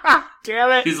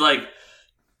 Damn it! He's like,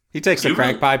 He takes the You crack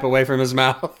really- pipe away from his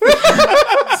mouth.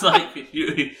 it's like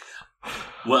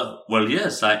well,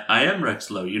 yes, I am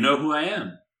Rex Lowe. You know who I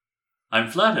am. I'm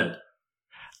flattered.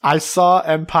 I saw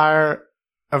Empire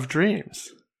of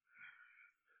Dreams.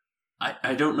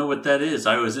 I don't know what that is.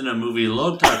 I was in a movie a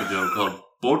long time ago called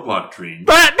Boardwalk Dreams.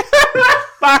 But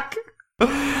fuck,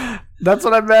 that's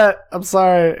what I meant. I'm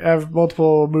sorry. I have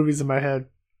multiple movies in my head.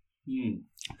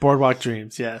 Boardwalk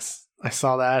Dreams. Yes, I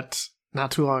saw that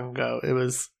not too long ago. It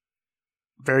was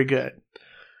very good.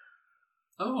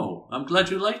 Oh, I'm glad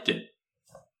you liked it.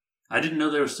 I didn't know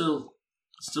they were still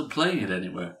playing it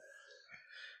anywhere.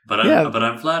 But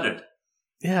I'm flattered.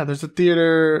 Yeah, there's a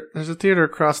theater. There's a theater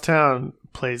across town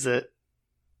plays it.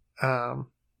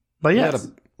 But yes,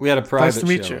 We had a private nice to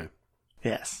meet show. you.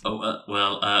 Yes.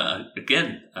 Oh,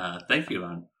 again, thank you.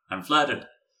 I'm flattered.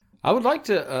 I would like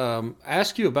to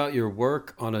ask you about your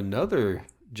work on another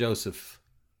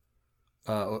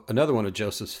another one of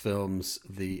Joseph's films,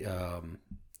 the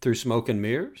Through Smoke and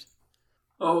Mirrors.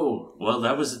 Oh, well,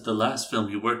 that was the last film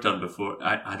you worked on before.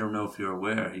 I don't know if you're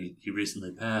aware. He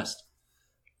recently passed.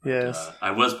 Yes.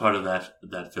 I was part of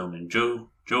that filming. Joe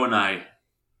and I,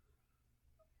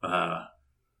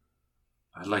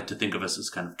 I'd like to think of us as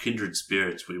kind of kindred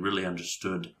spirits. We really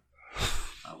understood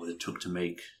what it took to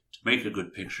make a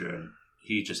good picture, and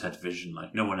he just had vision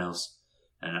like no one else.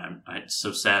 And it's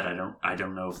so sad. I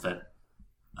don't know if that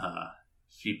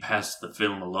if he passed the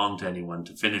film along to anyone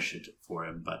to finish it for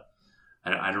him, but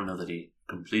I don't know that he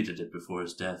completed it before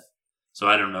his death. So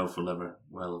I don't know if we'll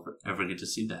ever get to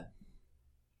see that.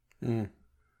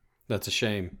 That's a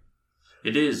shame.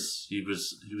 It is. He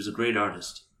was a great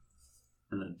artist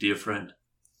and a dear friend.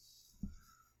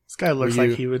 This guy looks Were you-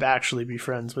 like he would actually be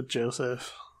friends with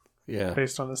Joseph Yeah,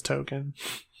 based on his token.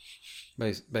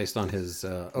 based on his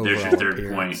overall There's your third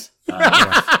appearance. point.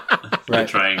 The Right.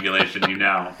 triangulation. You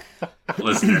now,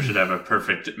 listener, should have a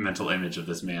perfect mental image of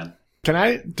this man. Do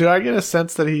I get a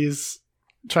sense that he's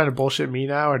trying to bullshit me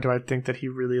now, or do I think that he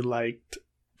really liked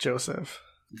Joseph?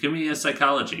 Give me a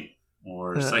psychology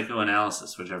or Yeah.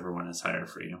 psychoanalysis, whichever one is higher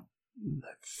for you.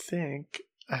 I think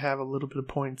I have a little bit of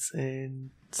points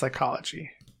in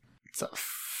psychology. It's a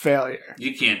failure.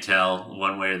 You can't tell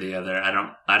one way or the other. I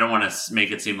don't want to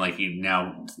make it seem like you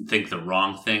now think the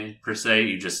wrong thing per se.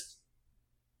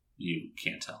 You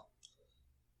can't tell.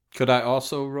 Could I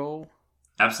also roll?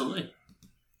 Absolutely.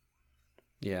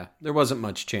 Yeah, there wasn't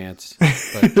much chance,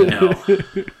 but No.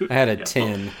 I had a Yeah,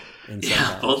 10 in Yeah,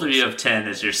 psychology. both of you have 10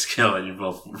 as your skill, and you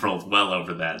both rolled well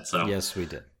over that. So Yes, we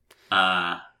did.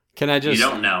 Can Can I just? you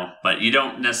don't know, but you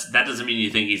don't. That doesn't mean you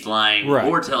think he's lying Right.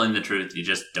 or telling the truth. You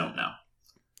just don't know.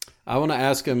 I want to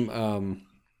ask him.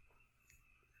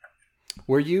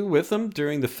 Were you with him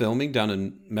during the filming down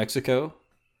in Mexico?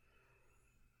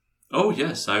 Oh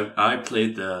yes, I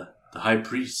played the high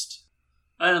priest,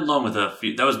 and along with a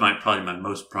few. That was probably my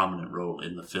most prominent role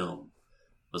in the film,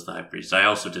 was the high priest. I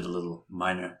also did a little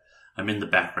minor. I'm in the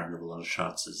background of a lot of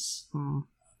shots as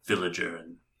villager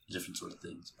and different sort of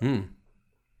things.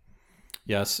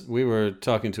 Yes, we were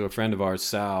talking to a friend of ours,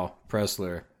 Sal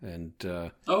Pressler, and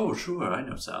Oh sure, I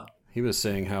know Sal. he was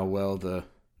saying how well the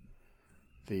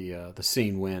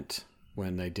scene went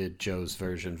when they did Joe's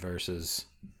version versus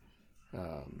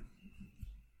Henry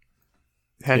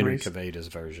Henry's. Caveda's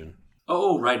version.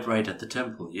 Oh right at the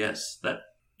temple. Yes,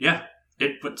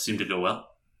 it seemed to go well.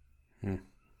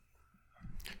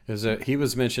 He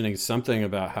was mentioning something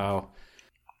about how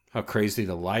crazy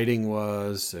the lighting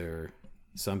was or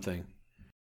something.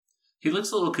 He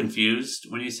looks a little confused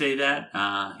when you say that.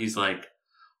 He's like,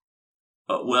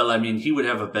 well, I mean, he would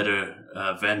have a better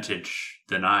vantage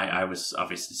than I. I was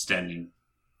obviously standing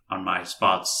on my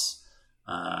spots.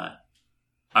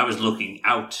 I was looking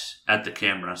out at the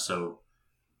camera, so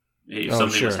if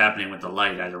something was sure. happening with the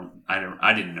light,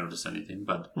 I didn't notice anything.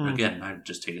 But again, I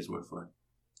just take his word for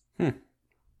it.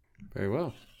 Very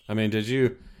well. I mean, did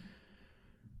you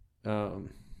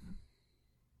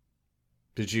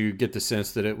get the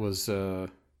sense that it was a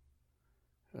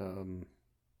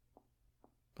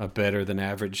better than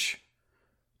average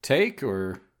take,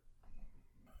 or?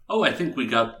 Oh, I think we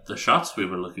got the shots we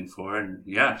were looking for, and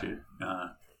yeah,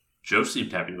 Joe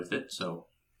seemed happy with it, so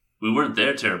we weren't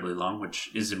there terribly long, which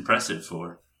is impressive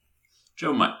for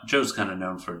Joe. Joe's kind of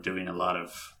known for doing a lot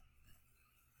of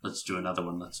let's do another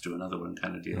one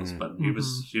kind of deals, but he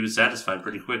was satisfied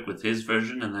pretty quick with his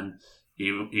version, and then he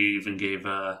even gave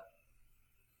I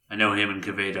know him and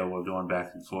Quevedo were going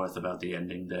back and forth about the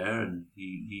ending there, and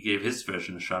he gave his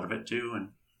version a shot of it too,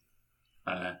 and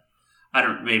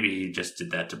maybe he just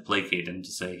did that to placate him, to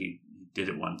say he did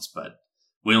it once, but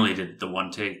we only did the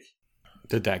one take.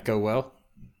 Did that go well?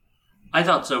 I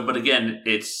thought so, but again,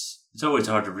 it's always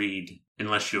hard to read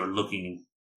unless you're looking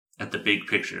at the big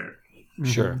picture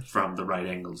Sure. from the right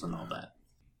angles and all that.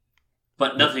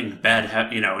 But nothing bad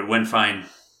happened. It went fine.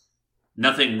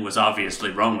 Nothing was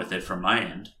obviously wrong with it from my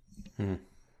end. And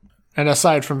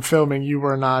aside from filming, you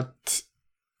were not,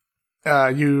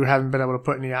 you haven't been able to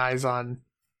put any eyes on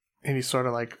any sort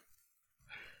of like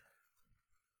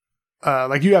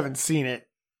you haven't seen it.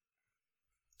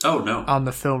 Oh, no. On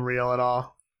the film reel at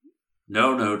all.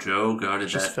 No, Joe guarded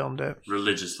Just that filmed it.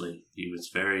 religiously. He was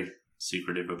very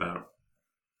secretive about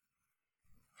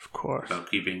Of course.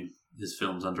 keeping his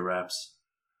films under wraps.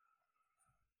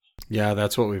 Yeah,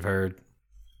 that's what we've heard.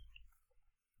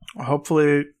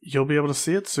 Hopefully you'll be able to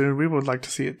see it soon. We would like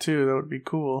to see it too. That would be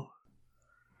cool.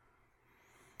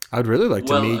 I'd really like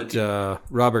to meet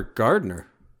Robert Gardner.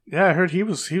 Yeah, I heard he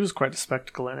was quite a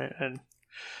spectacle in it. And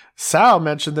Sal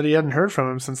mentioned that he hadn't heard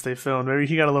from him since they filmed. Maybe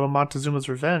he got a little Montezuma's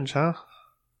revenge, huh?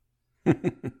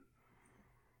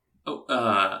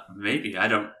 Maybe.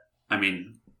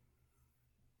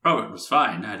 Robert was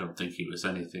fine. I don't think he was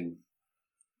anything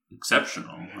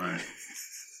exceptional or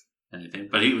anything,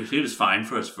 but he was fine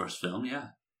for his first film.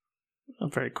 Yeah,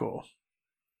 Very cool.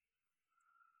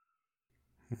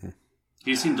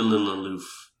 he seemed a little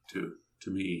aloof to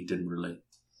me. He didn't really.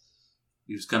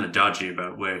 He was kind of dodgy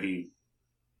about where he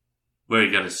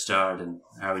got his start and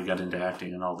how he got into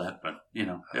acting and all that. But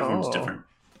everyone's different.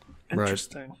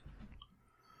 Interesting. Right.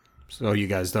 So you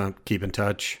guys don't keep in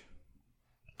touch?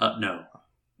 No.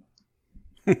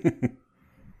 All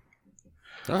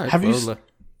right. Have you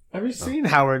seen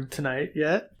Howard tonight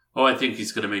yet? Oh, I think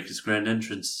he's going to make his grand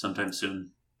entrance sometime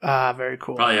soon. Ah, very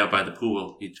cool. Probably out by the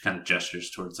pool. He kind of gestures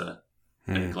towards a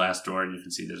glass door, and you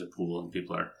can see there's a pool, and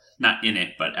people are not in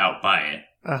it, but out by it.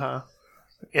 Uh-huh.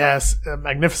 Yes,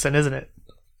 magnificent, isn't it?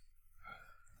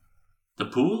 The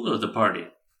pool or the party?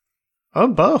 Oh,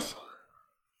 both.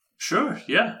 Sure,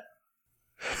 yeah.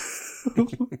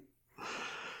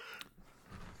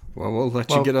 Well, we'll let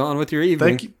you get on with your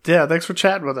evening. Thanks for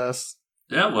chatting with us.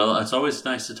 Yeah, well, it's always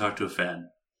nice to talk to a fan.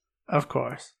 Of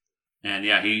course. And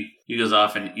yeah, he goes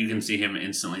off, and you can see him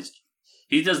instantly.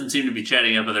 He doesn't seem to be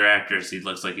chatting up other actors. He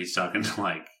looks like he's talking to,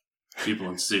 like, people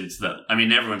in suits.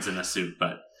 Everyone's in a suit,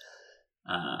 but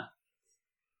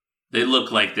they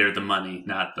look like they're the money,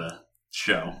 not the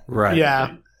show. Right.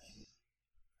 Yeah.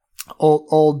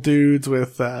 Old dudes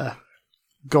with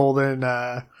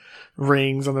golden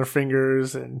rings on their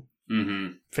fingers and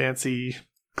fancy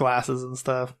glasses and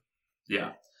stuff.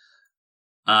 Yeah.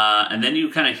 And then you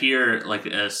kind of hear like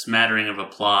a smattering of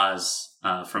applause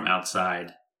from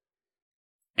outside.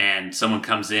 And someone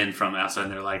comes in from outside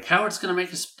and they're like, Howard's going to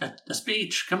make a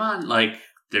speech. Come on. Like,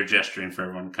 they're gesturing for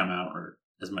everyone to come out, or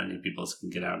as many people as can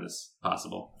get out as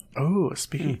possible. Oh, a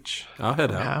speech. I'll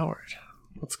head out. Howard.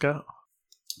 Let's go.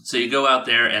 So you go out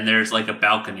there, and there's like a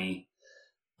balcony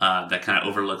that kind of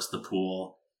overlooks the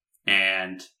pool.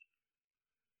 And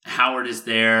Howard is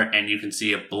there, and you can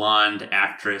see a blonde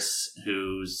actress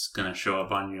who's going to show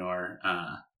up on your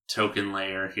token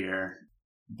layer here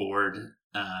board.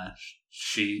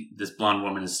 This blonde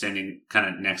woman is standing kind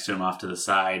of next to him off to the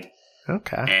side.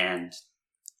 Okay. And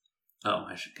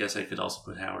I guess I could also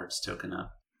put Howard's token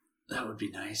up. That would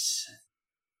be nice.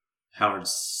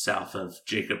 Howard's south of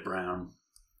Jacob Brown.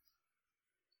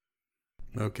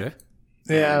 Okay.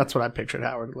 Yeah, that's what I pictured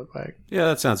Howard to look like. Yeah,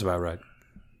 that sounds about right.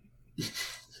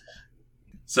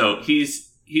 So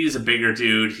he's a bigger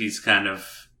dude. He's got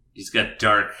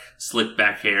dark, slick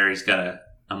back hair. He's got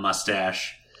a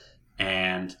mustache.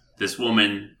 And this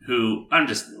woman who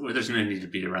there's no need to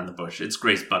beat around the bush. It's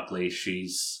Grace Buckley.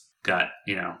 She's got,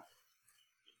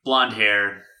 blonde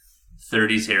hair,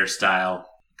 30s hairstyle,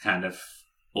 kind of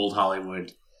old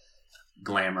Hollywood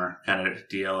glamour kind of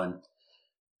deal. And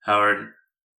Howard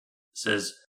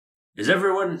says, "Is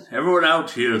everyone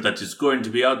out here that is going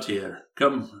to be out here?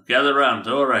 Come, gather round,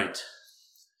 all right."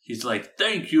 He's like,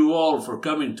 "Thank you all for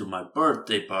coming to my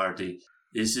birthday party.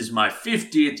 This is my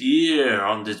 50th year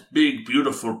on this big,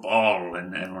 beautiful ball."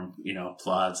 And everyone,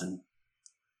 applauds. And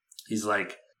he's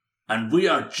like, And we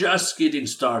are just getting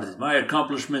started. My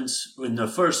accomplishments in the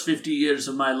first 50 years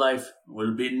of my life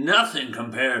will be nothing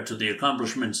compared to the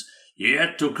accomplishments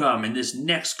yet to come in this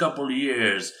next couple of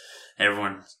years.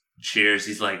 Everyone cheers.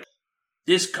 He's like,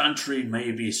 this country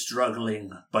may be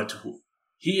struggling, but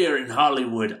here in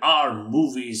Hollywood, our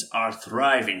movies are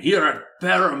thriving. Here at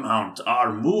Paramount,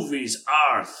 our movies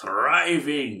are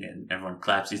thriving. And everyone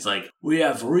claps. He's like, we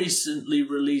have recently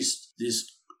released this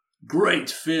great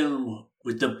film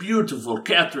with the beautiful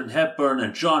Katharine Hepburn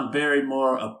and John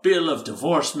Barrymore, A Bill of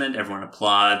Divorcement. Everyone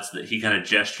applauds. He kind of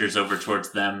gestures over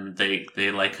towards them. They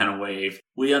like kind of wave.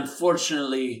 We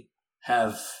unfortunately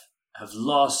have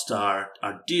lost our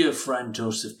dear friend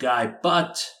Joseph Guy,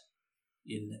 but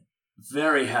in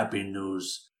very happy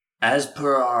news, as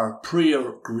per our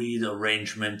pre-agreed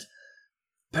arrangement,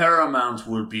 Paramount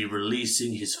will be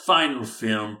releasing his final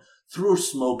film, Through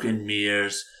Smoke and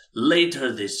Mirrors,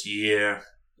 later this year.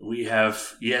 We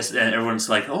have, yes, and everyone's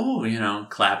like, oh,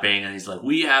 clapping, and he's like,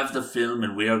 we have the film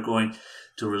and we are going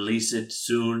to release it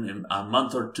soon, in a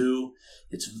month or two.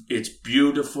 It's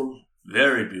beautiful,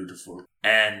 very beautiful.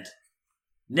 And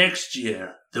next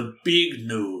year, the big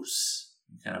news.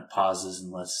 He kind of pauses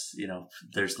unless,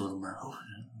 there's a little more,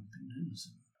 big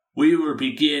news. We will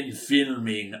begin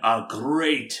filming a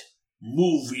great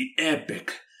movie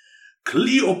epic,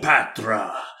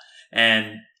 Cleopatra.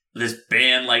 And this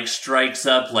band strikes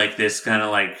up this kind of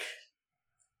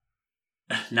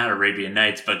not Arabian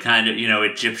Nights, but kind of,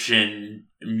 Egyptian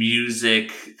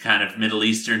music, kind of Middle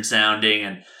Eastern sounding,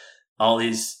 and all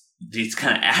these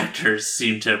kind of actors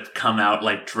seem to come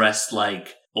out dressed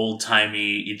like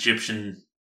old-timey Egyptian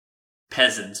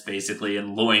peasants, basically,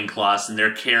 in loincloths, and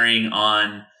they're carrying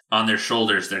on their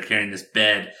shoulders, they're carrying this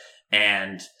bed,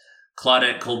 and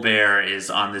Claudette Colbert is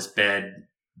on this bed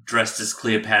dressed as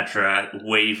Cleopatra,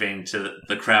 waving to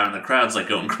the crowd, and the crowd's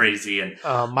going crazy. And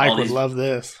Mike would love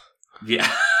this. Yeah.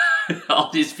 All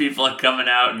these people are coming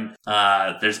out, and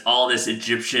there's all this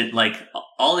Egyptian,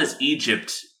 all this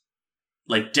Egypt,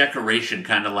 decoration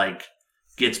kind of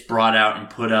gets brought out and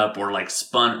put up, or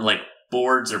spun,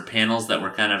 boards or panels that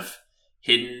were kind of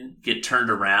hidden get turned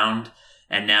around,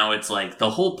 and now it's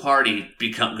the whole party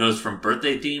goes from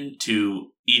birthday themed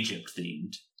to Egypt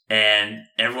themed. And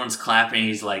everyone's clapping.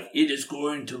 He's like, it is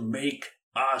going to make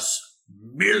us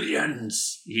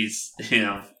millions. He's,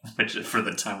 which for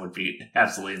the time would be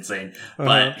absolutely insane.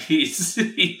 But he's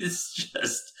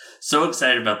just so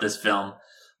excited about this film.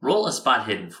 Roll a spot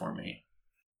hidden for me,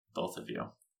 both of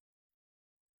you.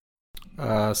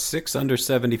 6 under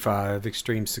 75,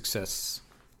 extreme success.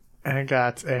 And I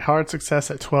got a hard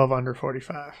success at 12 under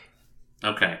 45.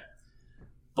 Okay.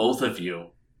 Both of you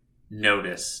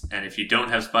notice, and if you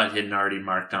don't have spot hidden already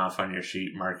marked off on your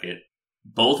sheet, mark it.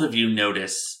 Both of you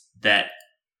notice that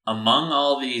among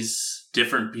all these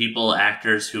different people,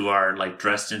 actors who are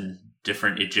dressed in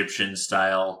different Egyptian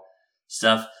style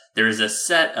stuff, there is a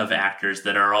set of actors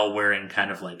that are all wearing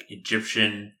kind of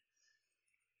Egyptian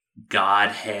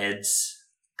god heads,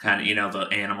 kind of,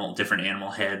 the different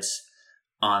animal heads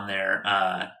on their,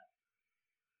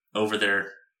 over their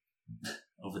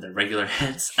regular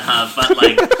heads, but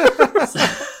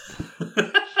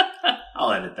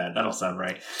I'll edit that. That'll sound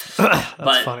right.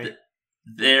 That's funny.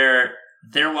 They're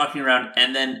walking around,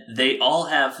 and then they all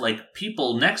have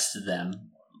people next to them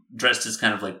dressed as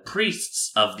kind of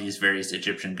priests of these various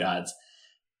Egyptian gods.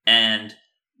 And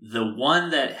the one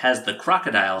that has the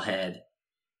crocodile head,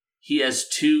 he has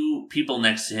two people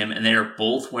next to him, and they are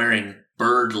both wearing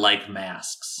bird-like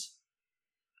masks.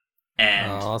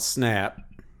 And oh, snap.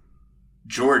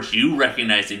 George, you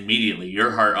recognize immediately,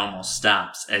 your heart almost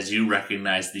stops as you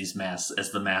recognize these masks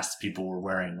as the masks people were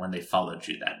wearing when they followed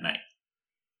you that night.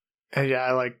 And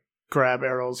yeah, I grab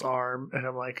Errol's arm and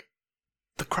I'm like,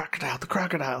 the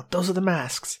crocodile, those are the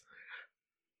masks.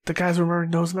 The guys were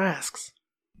wearing those masks.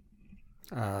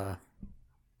 All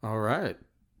right.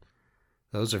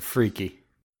 Those are freaky.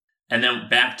 And then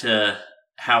back to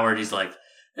Howard, he's like,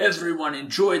 everyone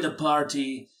enjoy the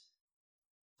party.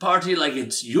 Party like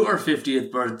it's your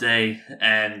 50th birthday.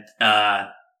 And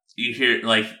you hear,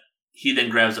 he then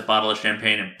grabs a bottle of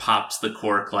champagne and pops the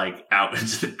cork, out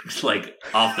into the,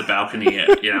 off the balcony,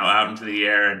 out into the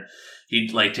air. And he,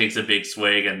 takes a big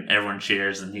swig and everyone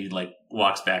cheers. And he,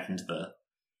 walks back into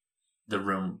the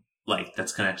room,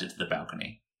 that's connected to the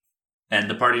balcony. And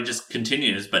the party just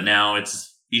continues, but now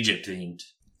it's Egypt themed.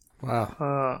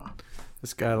 Wow.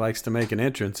 This guy likes to make an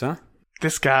entrance, huh?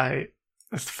 This guy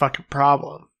is the fucking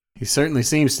problem. He certainly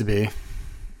seems to be.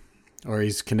 Or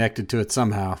he's connected to it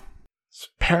somehow. So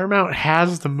Paramount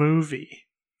has the movie,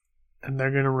 and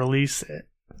they're going to release it.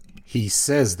 He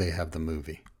says they have the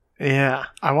movie. Yeah.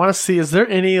 I want to see, is there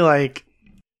any, like,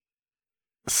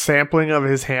 sampling of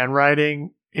his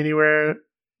handwriting anywhere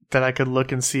that I could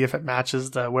look and see if it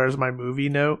matches the "Where's my movie"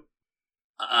 note?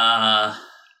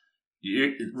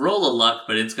 You roll a luck,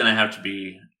 but it's going to have to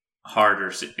be hard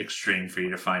or extreme for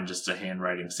you to find just a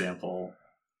handwriting sample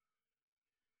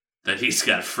that he's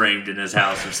got framed in his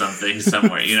house or something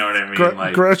somewhere. You know what I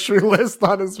mean? Grocery list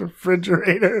on his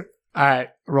refrigerator. All right,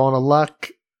 rolling a luck,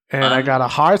 and I got a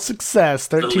hard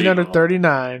success,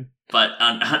 1,339. But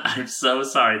I'm so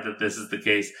sorry that this is the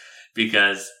case,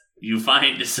 because you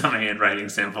find some handwriting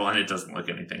sample and it doesn't look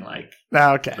anything like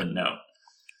the note.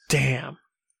 Damn.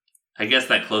 I guess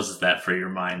that closes that for your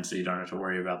mind, so you don't have to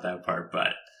worry about that part.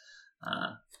 But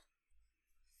I'm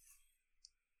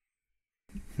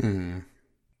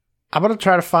gonna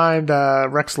try to find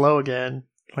Rex Lowe again,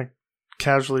 like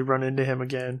casually run into him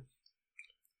again.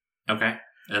 Okay,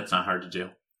 that's not hard to do.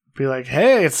 Be like,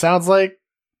 hey, it sounds like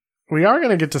we are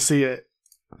gonna get to see it.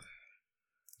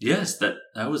 Yes, that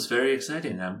was very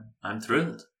exciting. I'm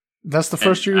thrilled. That's the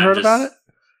first you heard about it?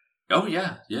 Oh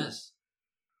yeah, yes.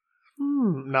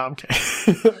 No, I'm kidding.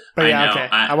 But yeah, know. okay.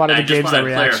 I wanted to gauge that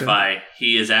reaction. Clarify,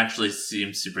 he is actually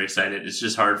seems super excited. It's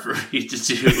just hard for me to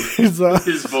do his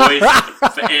voice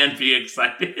and be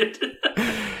excited.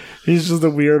 He's just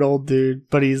a weird old dude,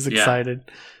 but he's excited.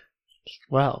 Yeah.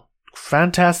 Well,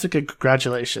 fantastic and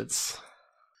congratulations.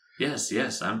 Yes.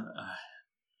 I'm.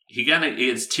 He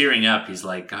is tearing up. He's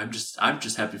like, I'm just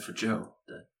happy for Joe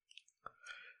that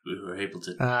we were able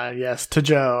to. Yes, to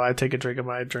Joe. I take a drink of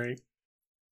my drink.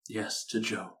 Yes, to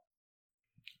Joe.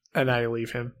 And I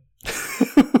leave him.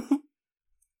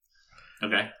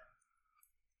 Okay.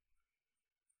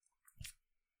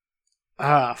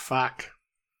 Fuck.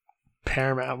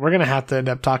 Paramount. We're going to have to end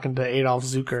up talking to Adolf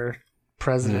Zucker,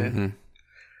 president. Mm-hmm.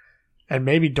 And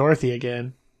maybe Dorothy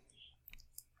again.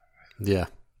 Yeah.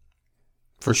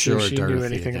 For sure, if she Dorothy knew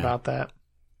anything again. about that.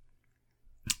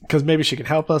 Because maybe she could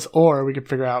help us, or we could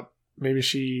figure out maybe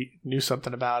she knew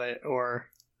something about it, or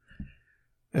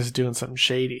is doing something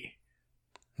shady.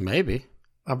 Maybe.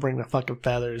 I'll bring the fucking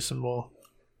feathers and we'll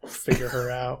figure her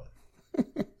out.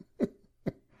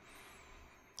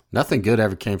 Nothing good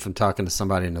ever came from talking to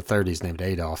somebody in the 30s named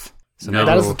Adolf. So no,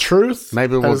 that is the truth.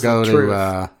 Maybe we'll go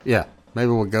to maybe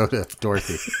we'll go to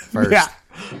Dorothy first. Yeah.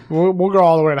 We'll go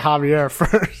all the way to Javier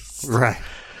first. Right.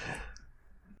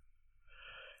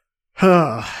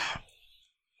 Well,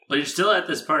 you're still at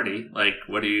this party. Like,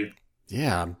 what do you...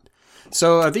 Yeah.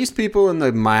 So are these people in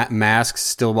the masks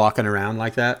still walking around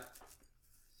like that?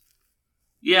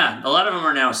 Yeah, a lot of them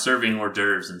are now serving hors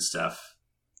d'oeuvres and stuff.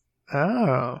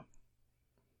 Oh.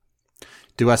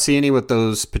 Do I see any with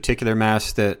those particular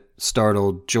masks that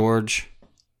startled George?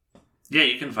 Yeah,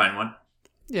 you can find one.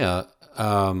 Yeah.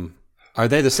 Are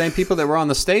they the same people that were on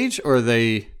the stage, or are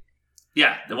they...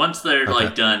 Yeah, the ones that are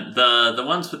like done. The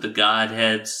ones with the god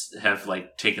heads have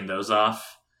like taken those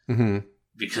off. Mm-hmm.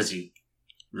 Because you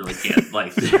really can't,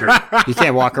 like, they're... You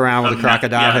can't walk around with a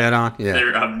crocodile head on? Yeah.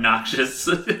 They're obnoxious.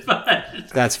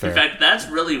 That's fair. In fact, that's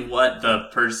really what the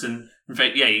person... In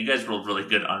fact, yeah, you guys rolled really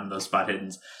good on those spot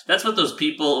hiddens. That's what those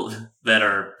people that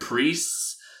are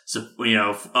priests,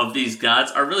 of these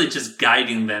gods are really just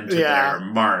guiding them to their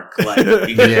mark. Like,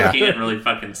 because you can't really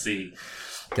fucking see.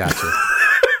 Gotcha.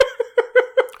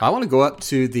 I want to go up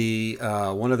to the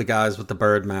one of the guys with the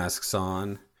bird masks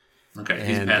on. Okay,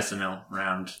 he's passing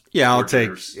around. Yeah, I'll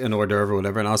take an hors d'oeuvre or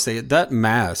whatever, and I'll say, that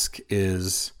mask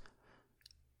is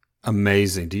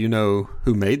amazing. Do you know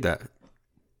who made that?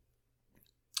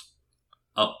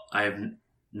 Oh,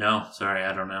 no, sorry,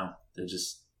 I don't know. They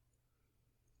just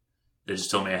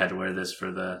told me I had to wear this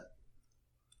for the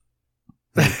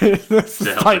to help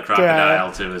the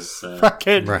crocodile to his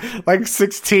fucking like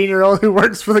 16-year-old who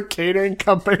works for the catering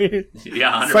company.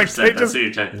 Yeah, 100%. Like they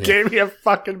just gave me a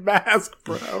fucking mask,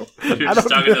 bro. You're just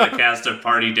talking to the cast of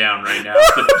Party Down right now.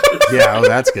 Yeah,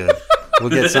 that's good.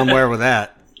 We'll get somewhere with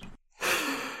that.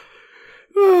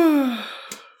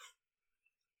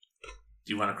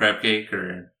 Do you want a crab cake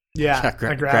or? Yeah,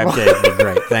 crab cake would be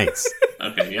great. Thanks.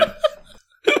 Okay, yep.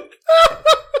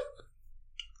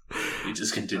 He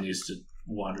just continues to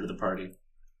wander the party.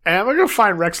 And I'm gonna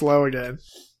find Rex Lowe again.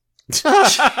 Jesus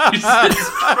Christ!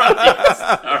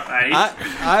 All right.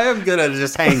 I am gonna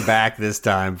just hang back this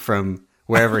time from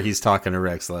wherever he's talking to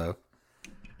Rex Lowe.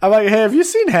 I'm like, hey, have you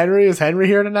seen Henry? Is Henry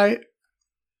here tonight?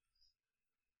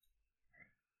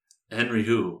 Henry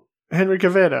who? Henry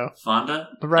Cavill. Fonda?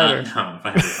 The writer. No,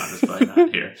 Henry Fonda's probably not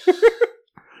here.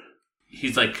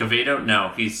 He's like Cavill?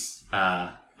 No, he's,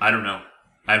 I don't know.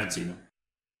 I haven't seen him.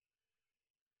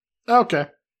 Okay.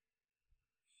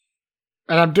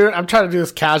 And I'm trying to do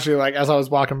this casually, like as I was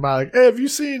walking by, like, hey, have you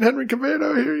seen Henry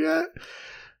Cavill here yet?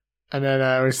 And then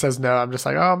when he says no, I'm just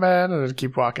like, oh man, and then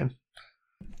keep walking.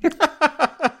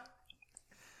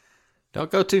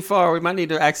 Don't go too far. We might need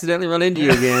to accidentally run into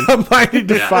you again. I might need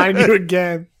to find you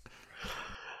again.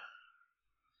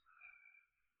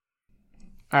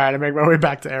 All right, I make my way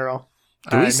back to Errol.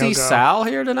 Do we see Sal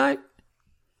here tonight?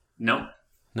 No.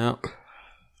 No.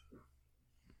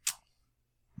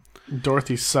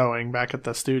 Dorothy's sewing back at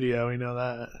the studio. We know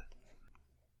that.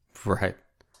 Right.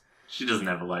 She doesn't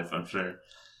have a life, I'm sure.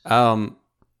 Oh,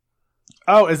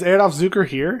 is Adolf Zucker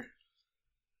here?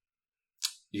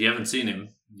 You haven't seen him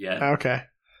yet. Okay.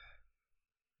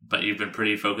 But you've been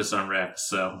pretty focused on Rex,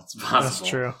 so it's possible. That's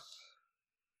true.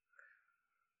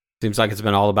 Seems like it's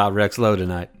been all about Rex Lowe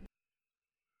tonight. I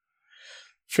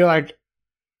feel like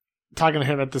talking to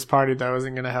him at this party, though,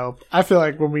 isn't going to help. I feel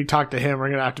like when we talk to him, we're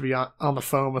going to have to be on the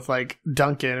phone with, like,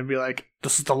 Duncan and be like,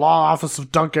 this is the law office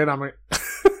of Duncan.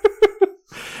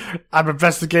 I'm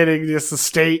investigating this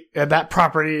estate, and that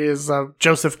property is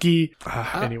Joseph Gee.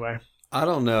 Anyway. I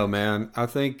don't know, man. I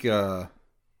think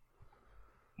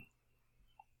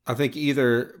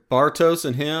either Bartos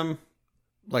and him,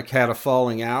 like, had a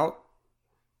falling out,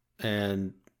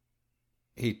 and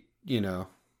he,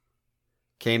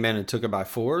 came in and took it by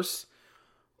force,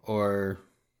 or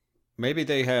maybe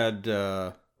they had,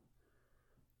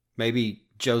 maybe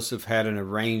Joseph had an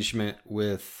arrangement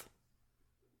with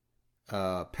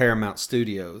Paramount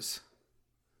Studios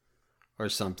or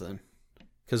something.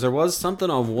 Because there was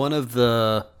something on one of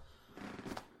the...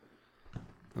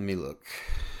 Let me look.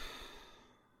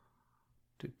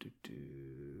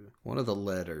 One of the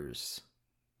letters.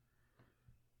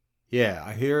 Yeah,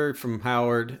 I hear from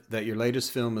Howard that your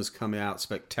latest film has come out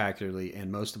spectacularly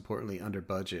and most importantly under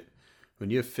budget. When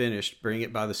you have finished, bring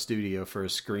it by the studio for a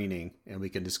screening and we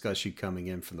can discuss you coming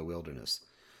in from the wilderness.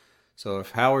 So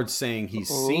if Howard's saying he's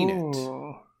seen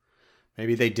it,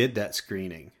 maybe they did that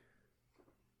screening.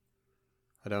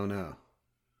 I don't know.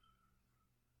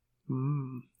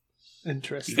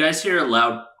 Interesting. You guys hear a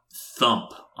loud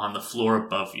thump on the floor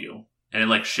above you, and it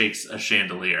like shakes a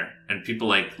chandelier, and people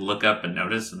like look up and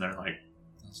notice, and they're like,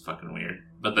 "That's fucking weird,"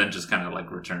 but then just kind of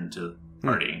like return to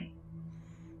partying.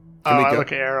 I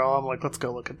look at Errol. I'm like, let's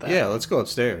go look at that. Yeah, let's go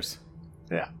upstairs.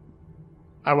 Yeah.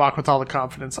 I walk with all the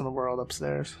confidence in the world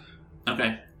upstairs.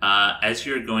 Okay. As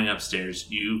you're going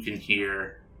upstairs, you can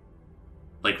hear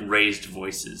like raised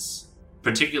voices.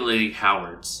 Particularly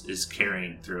Howard's is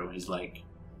carrying through. He's like,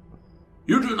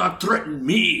 "You do not threaten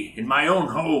me in my own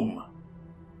home.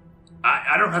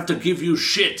 I don't have to give you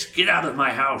shit. Get out of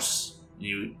my house."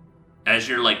 As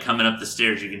you're like coming up the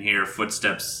stairs, you can hear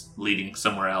footsteps leading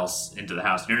somewhere else into the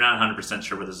house. You're not 100%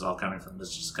 sure where this is all coming from. This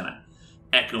is just kind of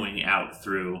echoing out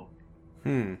through.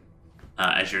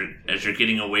 As you're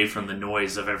getting away from the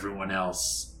noise of everyone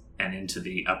else and into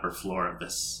the upper floor of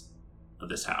this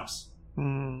house.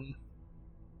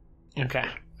 Okay.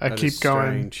 I That keep is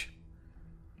going strange.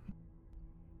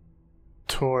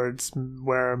 towards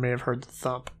where I may have heard the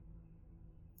thump.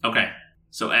 Okay.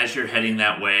 So as you're heading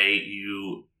that way,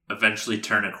 you eventually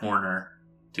turn a corner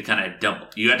to kind of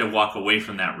dump. You had to walk away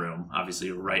from that room,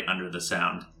 obviously right under the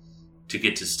sound, to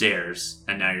get to stairs,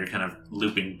 and now you're kind of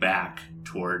looping back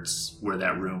towards where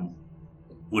that room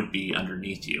would be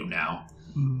underneath you now.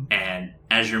 And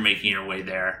as you're making your way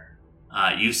there,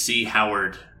 you see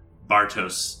Howard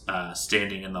Bartos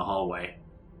standing in the hallway,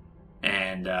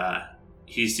 and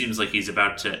he seems like he's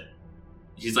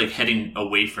like heading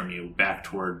away from you back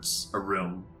towards a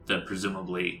room that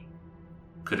presumably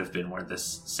could have been where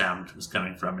this sound was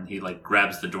coming from. And he like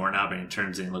grabs the doorknob and he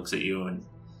turns and looks at you, and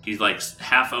he like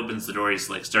half opens the door. He's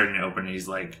like starting to open, and he's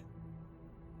like,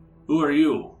 "Who are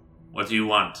you? What do you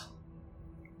want?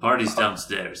 Party's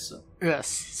downstairs." Yes.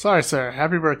 Sorry, sir.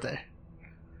 Happy birthday.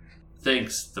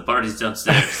 "Thanks. The party's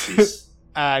downstairs."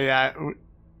 Yeah.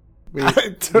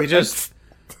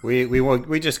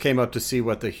 We just came up to see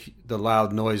what the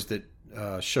loud noise that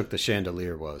shook the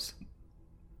chandelier was.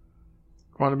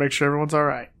 Want to make sure everyone's all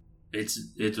right.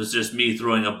 It was just me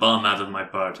throwing a bum out of my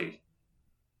party.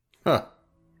 Huh.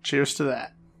 Cheers to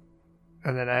that.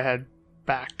 And then I head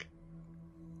back.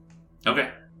 Okay.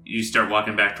 You start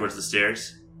walking back towards the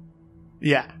stairs?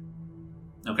 Yeah.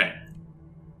 Okay.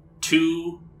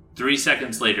 2-3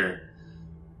 seconds later,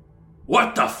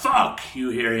 "What the fuck?" you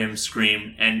hear him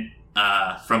scream, and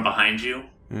from behind you.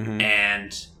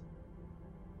 And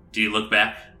do you look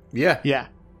back? Yeah. Yeah.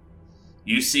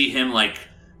 You see him like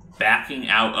backing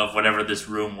out of whatever this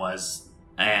room was,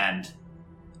 and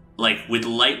like with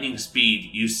lightning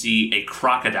speed, you see a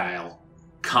crocodile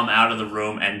come out of the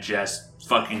room and just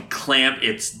fucking clamp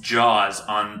its jaws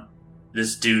on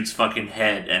this dude's fucking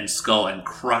head and skull and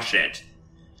crush it.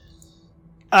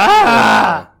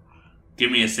 Ah!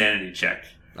 Give me a sanity check.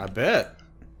 I bet.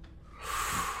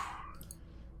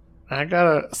 I got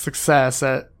a success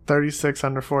at 36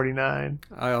 under 49.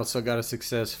 I also got a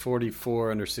success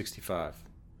 44 under 65.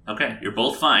 Okay, you're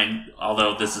both fine,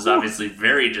 although this is obviously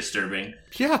very disturbing.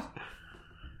 Yeah.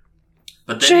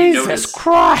 But then you Jesus notice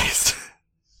Christ!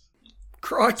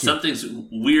 Crikey. something's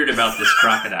weird about this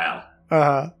crocodile.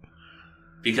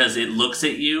 Because it looks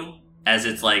at you as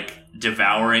it's like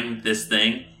devouring this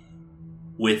thing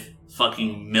with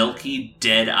fucking milky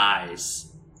dead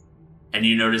eyes. And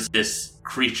you notice this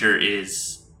creature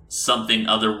is something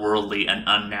otherworldly and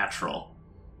unnatural.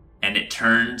 And it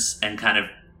turns and kind of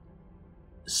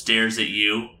stares at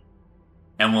you.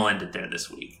 And we'll end it there this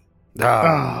week.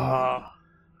 Oh.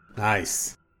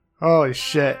 Nice. Holy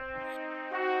shit.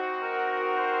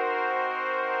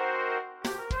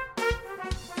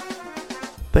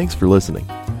 Thanks for listening.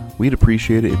 We'd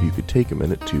appreciate it if you could take a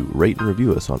minute to rate and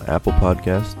review us on Apple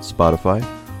Podcasts, Spotify,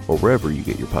 or wherever you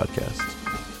get your podcasts.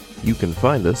 You can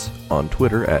find us on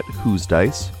Twitter at Who's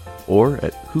Dice or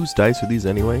at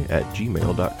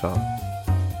whosdicearetheseanyway@gmail.com.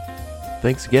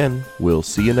 Thanks again. We'll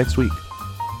see you next week.